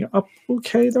showing up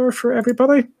okay there for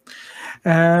everybody.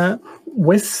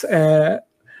 With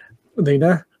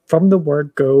Luna, from the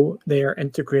word go, they are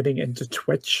integrating into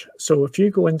Twitch. So if you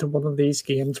go into one of these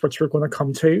games, which we're going to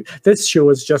come to, this show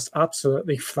is just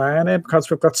absolutely flying in because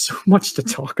we've got so much to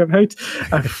talk about.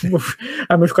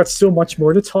 And we've got so much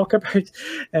more to talk about.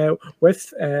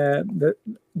 With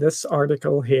this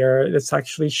article here, it's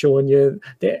actually showing you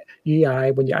the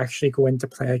UI when you actually go in to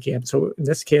play a game. So in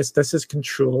this case, this is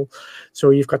Control. So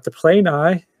you've got the Play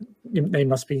Now. They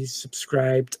must be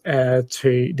subscribed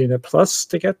to Luna Plus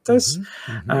to get this.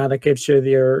 And it gives you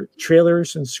their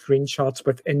trailers and screenshots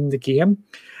within the game.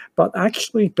 But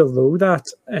actually below that,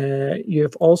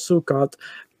 you've also got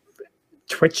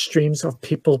Twitch streams of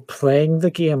people playing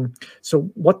the game. So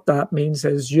what that means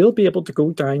is you'll be able to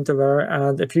go down to there,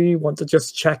 and if you want to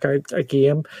just check out a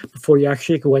game before you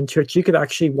actually go into it, you could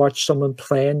actually watch someone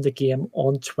playing the game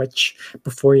on Twitch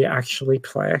before you actually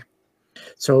play.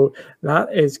 So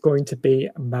that is going to be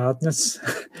madness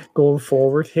going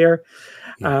forward here.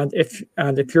 Yeah.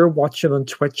 And if you're watching on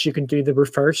Twitch, you can do the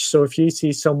reverse. So if you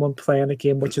see someone playing a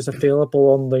game which is available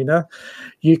on Luna,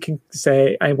 you can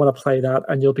say, I want to play that,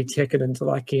 and you'll be taken into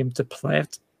that game to play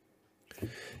it.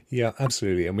 Yeah,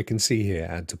 absolutely. And we can see here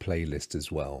add to playlist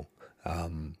as well.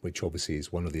 Which obviously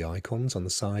is one of the icons on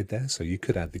the side there. So you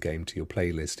could add the game to your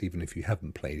playlist even if you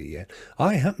haven't played it yet.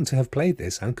 I happen to have played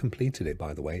this and completed it,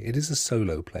 by the way. It is a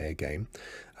solo player game.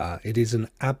 It is an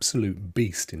absolute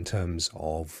beast in terms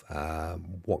of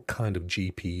what kind of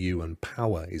GPU and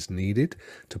power is needed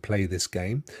to play this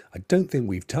game. I don't think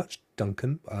we've touched,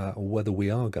 Duncan, or whether we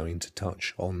are going to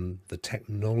touch on the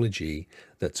technology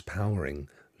that's powering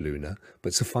Luna,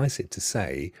 but suffice it to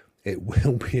say, it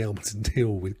will be able to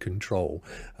deal with Control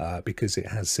because it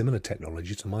has similar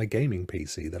technology to my gaming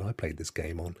PC that I played this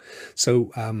game on.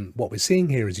 So what we're seeing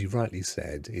here, as you rightly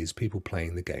said, is people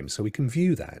playing the game. So we can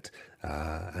view that.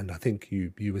 And I think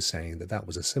you were saying that that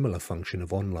was a similar function of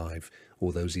OnLive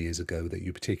all those years ago that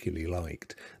you particularly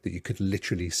liked, that you could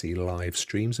literally see live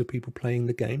streams of people playing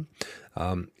the game.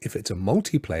 If it's a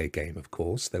multiplayer game, of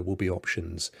course, there will be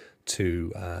options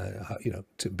to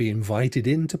to be invited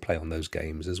in to play on those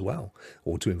games as well,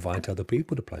 or to invite other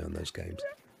people to play on those games.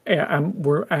 Yeah,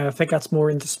 I think that's more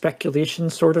into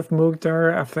speculation sort of mode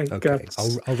there. I think. Okay,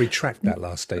 I'll retract that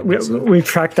last statement. We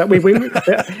retract that. We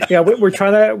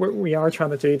are trying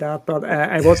to do that, but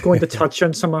I was going to touch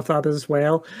on some of that as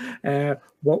well.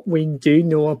 What we do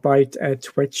know about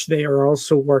Twitch, they are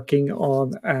also working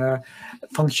on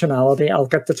functionality. I'll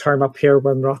get the term up here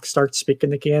when Rock starts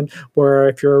speaking again, where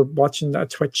if you're watching a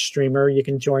Twitch streamer, you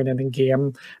can join in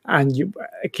game, and you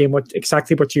came with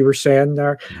exactly what you were saying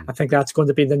there. I think that's going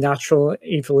to be the natural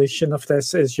evolution of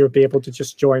this, is you'll be able to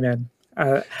just join in.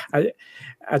 I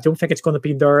don't think it's going to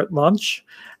be there at launch,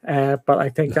 but I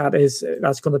think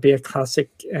that's going to be a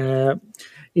classic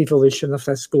evolution of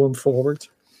this going forward.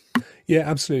 Yeah,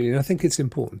 absolutely. And I think it's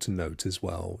important to note as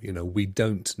well, we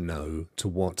don't know to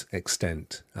what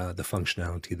extent the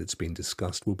functionality that's been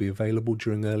discussed will be available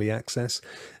during early access.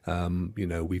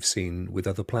 We've seen with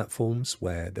other platforms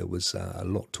where there was a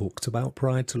lot talked about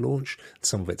prior to launch,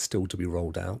 some of it's still to be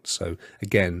rolled out. So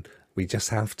again, we just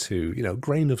have to,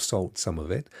 grain of salt some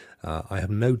of it. I have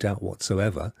no doubt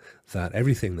whatsoever that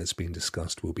everything that's been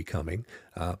discussed will be coming,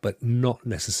 but not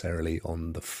necessarily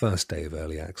on the first day of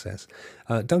early access.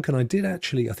 Duncan, I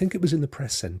think it was in the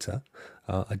press centre,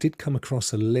 I did come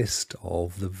across a list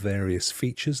of the various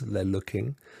features that they're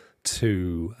looking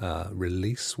to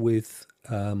release with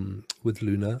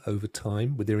Luna over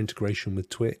time, with their integration with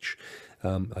Twitch.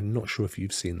 I'm not sure if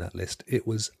you've seen that list. It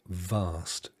was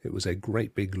vast. It was a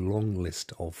great big long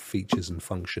list of features and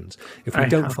functions. If we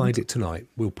don't find it tonight,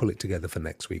 we'll pull it together for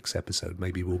next week's episode.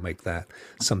 Maybe we'll make that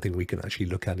something we can actually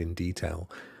look at in detail,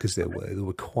 because it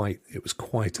was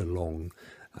quite a long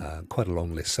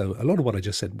list. So a lot of what I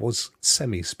just said was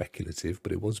semi-speculative,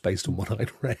 but it was based on what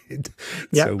I'd read.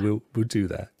 Yep. So we'll do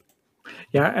that.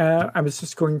 Yeah, I was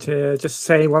just going to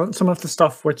say, well, some of the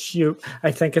stuff which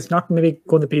I think is not maybe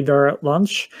going to be there at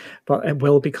launch, but it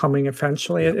will be coming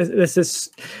eventually. This is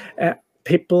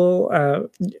people.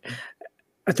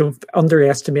 I don't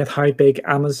underestimate how big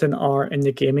Amazon are in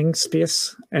the gaming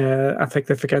space. I think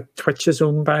they forget Twitch is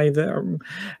owned by them.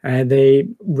 They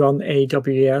run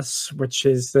AWS, which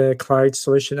is the cloud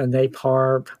solution, and they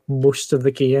power most of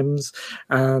the games.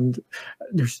 And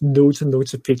there's loads and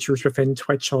loads of features within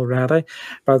Twitch already,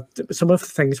 but some of the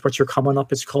things which are coming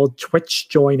up is called Twitch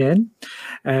Join In,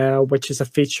 which is a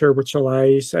feature which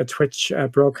allows Twitch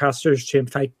broadcasters to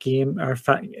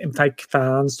invite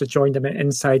fans to join them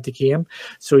inside the game.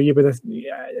 So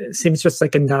it seems just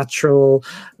like a natural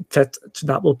fit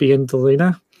that will be in the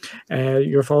Luna.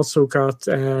 You've also got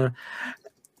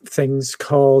things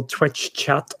called Twitch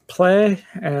Chat Play.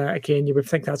 Again, you would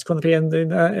think that's going to be in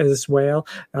Luna as well.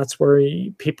 That's where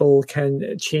people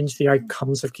can change the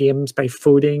outcomes of games by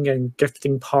voting and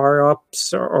gifting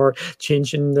power-ups, or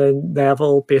changing the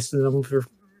level based on the number of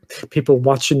people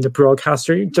watching the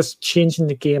broadcaster, just changing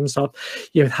the games up.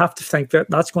 You'd have to think that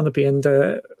that's going to be in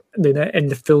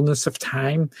the fullness of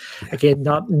time. Again,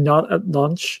 not at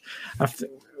launch. Are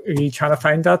you trying to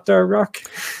find that there, Rock?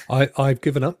 I've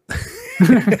given up.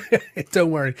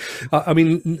 Don't worry. I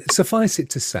mean, suffice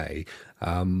it to say,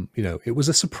 it was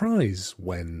a surprise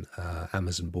when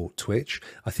Amazon bought Twitch.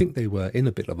 I think they were in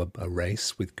a bit of a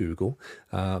race with Google,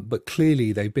 but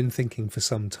clearly they've been thinking for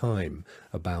some time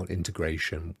about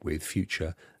integration with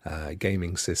future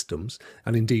gaming systems.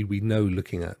 And indeed, we know,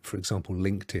 looking at, for example,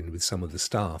 LinkedIn with some of the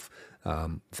staff,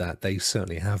 that they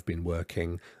certainly have been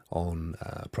working on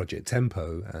Project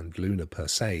Tempo and Luna per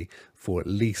se for at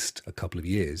least a couple of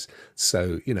years.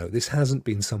 So, this hasn't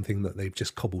been something that they've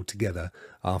just cobbled together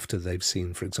after they've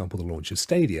seen, for example, the launch of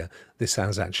Stadia. This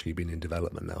has actually been in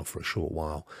development now for a short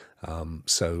while.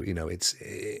 So,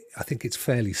 I think it's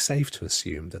fairly safe to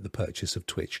assume that the purchase of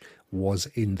Twitch was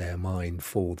in their mind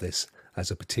for this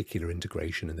as a particular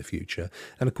integration in the future.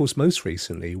 And of course, most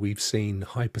recently, we've seen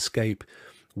Hyperscape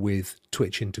with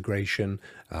Twitch integration.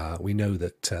 We know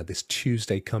that this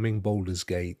Tuesday coming, Baldur's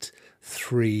Gate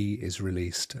 3 is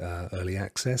released early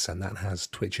access, and that has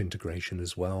Twitch integration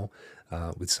as well,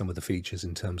 with some of the features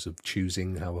in terms of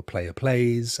choosing how a player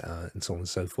plays, and so on and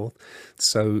so forth.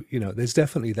 So, there's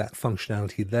definitely that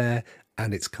functionality there,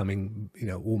 and it's coming,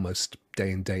 almost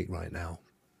day and date right now.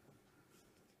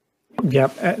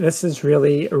 Yep, this is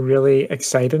really, really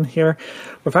exciting here.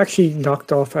 We've actually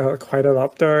knocked off quite a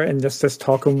lot there in this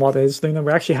talk on what is Luna.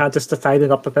 We actually had this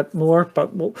divided up a bit more,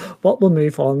 but what we'll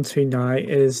move on to now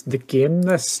is the game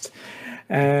list.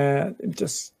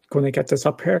 Just going to get this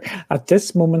up here. At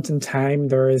this moment in time,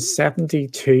 there is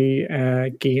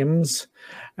 72 games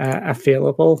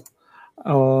available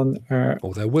on...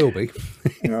 or there will be.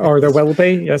 Or there will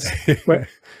be, yes.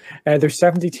 There's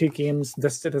 72 games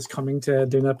listed as coming to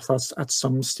Luna Plus at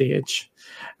some stage.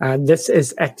 And this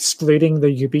is excluding the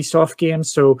Ubisoft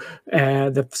games. So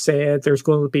they've said there's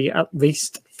going to be at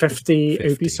least 50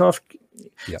 Ubisoft.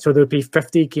 Yep. So there'll be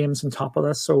 50 games on top of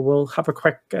this. So we'll have a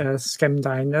quick skim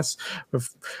down this.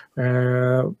 With,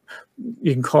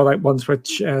 you can call out ones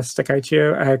which stick out to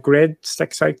you. Grid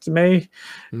sticks out to me.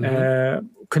 Mm-hmm.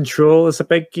 Control is a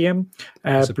big game.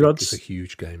 It's a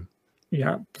huge game.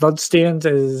 Yeah, Bloodstained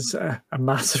is a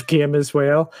massive game as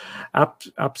well.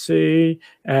 Apsu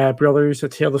Brothers: A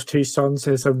Tale of Two Sons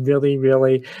is a really,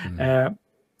 really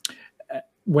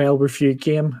well-reviewed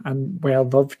game and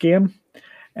well-loved game.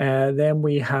 Then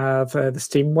we have the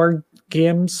Steamworld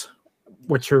games,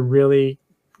 which are really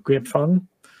great fun.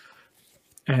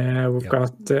 We've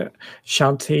got the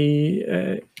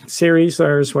Shanty series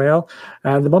there as well.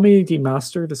 The Mummy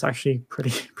Demastered is actually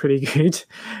pretty good.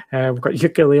 We've got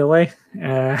Yooka-Laylee,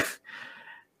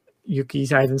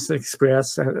 Yuki's Islands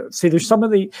Express. See, there's some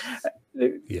of the...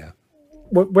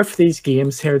 With these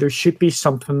games here, there should be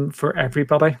something for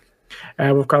everybody.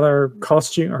 We've got our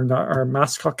costume, or our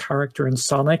mascot character in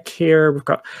Sonic here. We've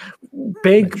got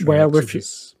big,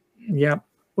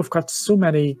 we've got so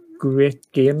many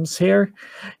great games here.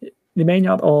 They may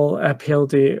not all appeal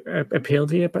to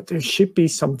you, but there should be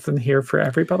something here for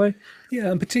everybody.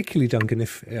 Yeah, and particularly, Duncan,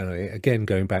 if again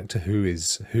going back to who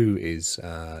is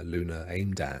Luna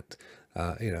aimed at,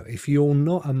 if you're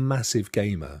not a massive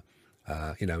gamer,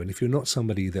 and if you're not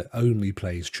somebody that only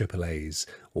plays AAAs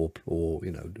or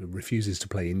refuses to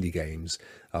play indie games,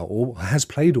 or has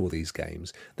played all these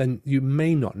games, then you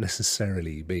may not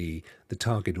necessarily be the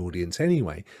target audience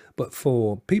anyway. But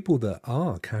for people that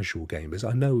are casual gamers,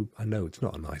 I know it's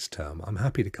not a nice term. I'm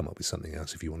happy to come up with something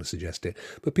else if you want to suggest it.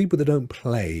 But people that don't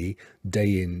play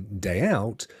day in, day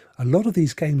out, a lot of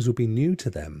these games will be new to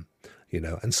them.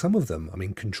 And some of them, I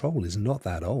mean, Control is not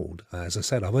that old. As I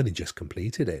said, I've only just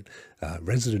completed it.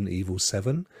 Resident Evil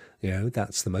 7,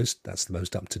 that's the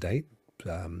most up to date.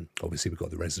 Obviously, we've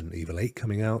got the Resident Evil 8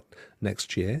 coming out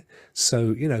next year.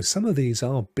 So, some of these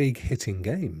are big hitting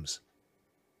games.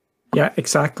 Yeah,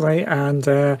 exactly. And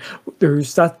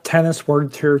there's that Tennis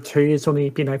World Tour 2. It's only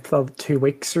been out for 2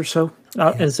 weeks or so.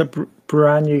 That is a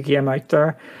brand new game out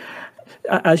there.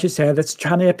 as you said, it's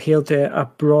trying to appeal to a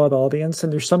broad audience,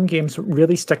 and there's some games that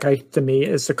really stick out to me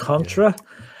as the Contra.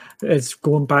 It's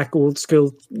going back old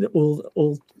school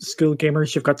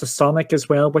gamers. You've got the Sonic as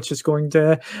well, which is going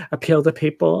to appeal to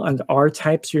people, and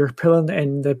R-Types. You're pulling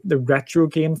in the retro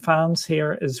game fans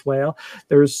here as well.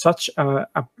 There's such a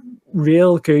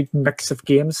real good mix of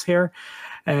games here.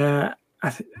 Again,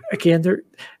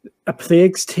 A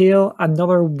Plague's Tale,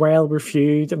 another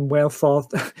well-reviewed and well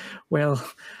thought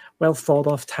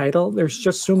of title. There's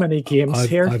just so many games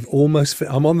here.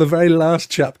 I'm on the very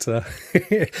last chapter.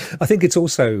 I think it's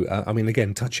also, I mean,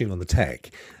 again, touching on the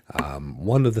tech,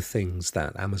 one of the things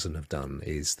that Amazon have done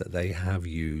is that they have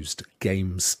used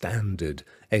game standard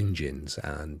engines,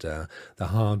 and the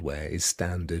hardware is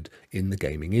standard in the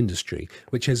gaming industry,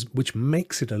 which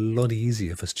makes it a lot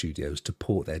easier for studios to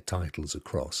port their titles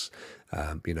across.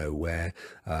 Where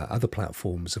other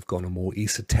platforms have gone a more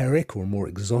esoteric or a more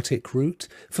exotic route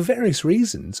for various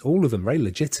reasons, all of them very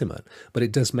legitimate, but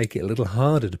it does make it a little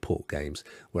harder to port games.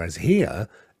 Whereas here,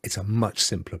 it's a much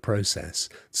simpler process.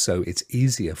 So it's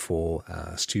easier for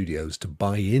studios to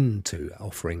buy into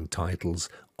offering titles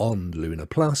on Luna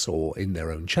Plus or in their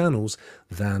own channels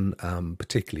than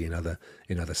particularly in other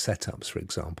setups, for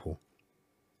example.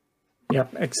 Yeah,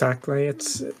 exactly.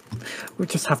 We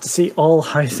just have to see all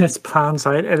how this plans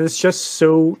out. It is just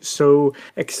so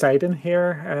exciting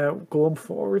here going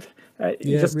forward.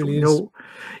 You just it really don't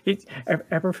know.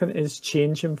 Everything is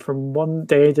changing from one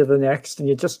day to the next, and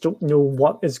you just don't know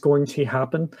what is going to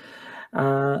happen.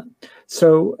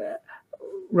 So,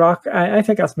 Rock, I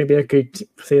think that's maybe a good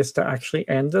place to actually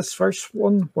end this first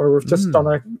one, where we've just done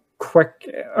not a quick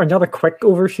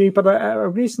overview, but a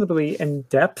reasonably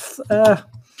in-depth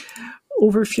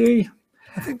overview.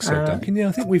 I think so, Duncan. Yeah,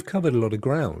 I think we've covered a lot of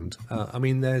ground. I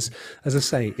mean, as I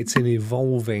say, it's an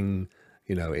evolving,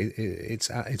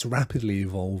 it's rapidly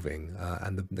evolving.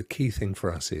 And the key thing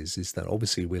for us is that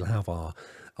obviously we'll have our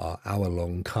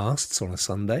hour-long casts on a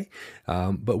Sunday,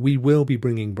 but we will be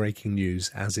bringing breaking news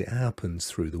as it happens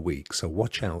through the week. So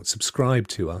watch out, subscribe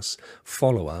to us,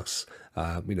 follow us.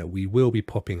 We will be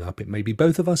popping up. It may be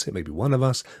both of us, it may be one of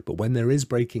us, but when there is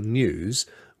breaking news,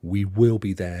 we will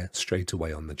be there straight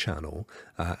away on the channel.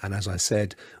 And as I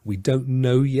said, we don't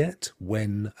know yet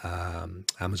when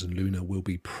Amazon Luna will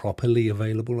be properly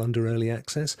available under early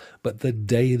access, but the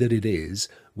day that it is,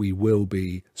 we will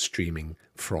be streaming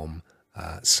from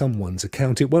someone's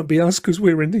account. It won't be us because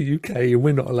we're in the UK and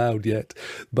we're not allowed yet,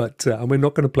 but and we're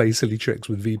not going to play silly tricks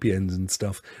with VPNs and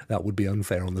stuff. That would be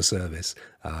unfair on the service.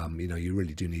 You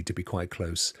really do need to be quite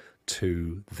close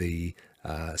to the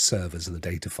servers and the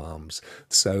data farms.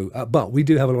 So, but we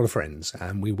do have a lot of friends,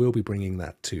 and we will be bringing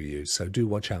that to you. So do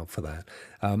watch out for that.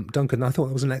 Duncan, I thought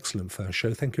that was an excellent first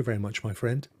show. Thank you very much, my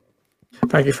friend.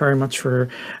 Thank you very much for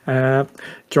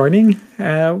joining.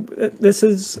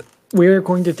 We're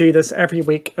going to do this every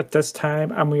week at this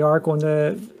time, and we are going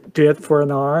to do it for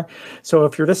an hour. So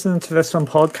if you're listening to this on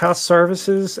podcast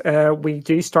services, we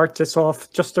do start this off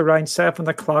just around 7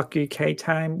 o'clock UK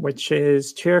time, which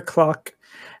is 2 o'clock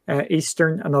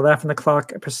Eastern and 11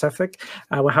 o'clock Pacific.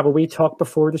 We'll have a wee talk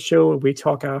before the show, a wee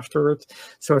talk after it.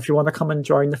 So if you want to come and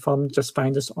join the fun, just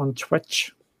find us on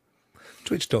Twitch.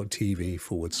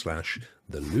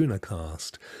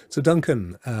 Twitch.tv/TheLunarCast. So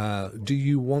Duncan, do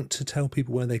you want to tell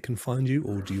people where they can find you,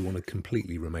 or do you want to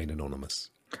completely remain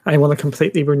anonymous? I want to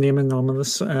completely remain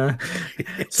anonymous.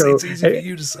 It's easy for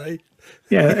you to say.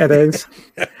 Yeah, it is.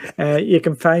 You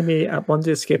can find me at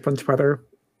OneDayEscape on Twitter,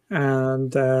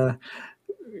 and you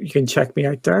can check me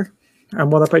out there. And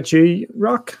what about you,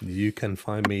 Rock? You can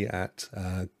find me at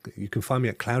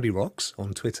Cloudy Rocks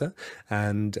on Twitter,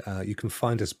 and you can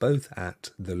find us both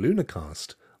at the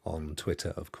LunarCast on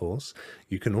Twitter, of course.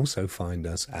 You can also find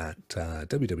us at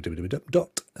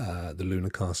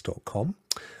www.thelunarcast.com.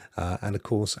 And of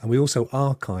course, we also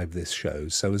archive this show.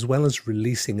 So as well as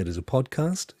releasing it as a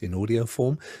podcast in audio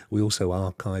form, we also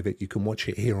archive it. You can watch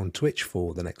it here on Twitch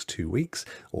for the next 2 weeks,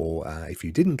 or if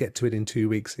you didn't get to it in 2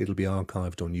 weeks, it'll be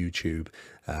archived on YouTube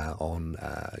on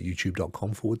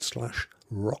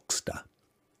youtube.com/Rockster.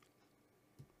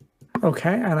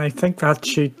 Okay, and I think that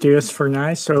should do us for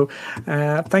now. So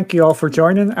thank you all for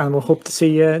joining, and we'll hope to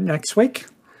see you next week.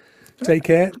 Take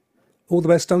care. All the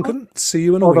best, Duncan. See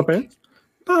you in a week.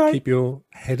 Bye. Keep your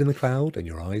head in the cloud and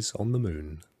your eyes on the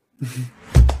moon.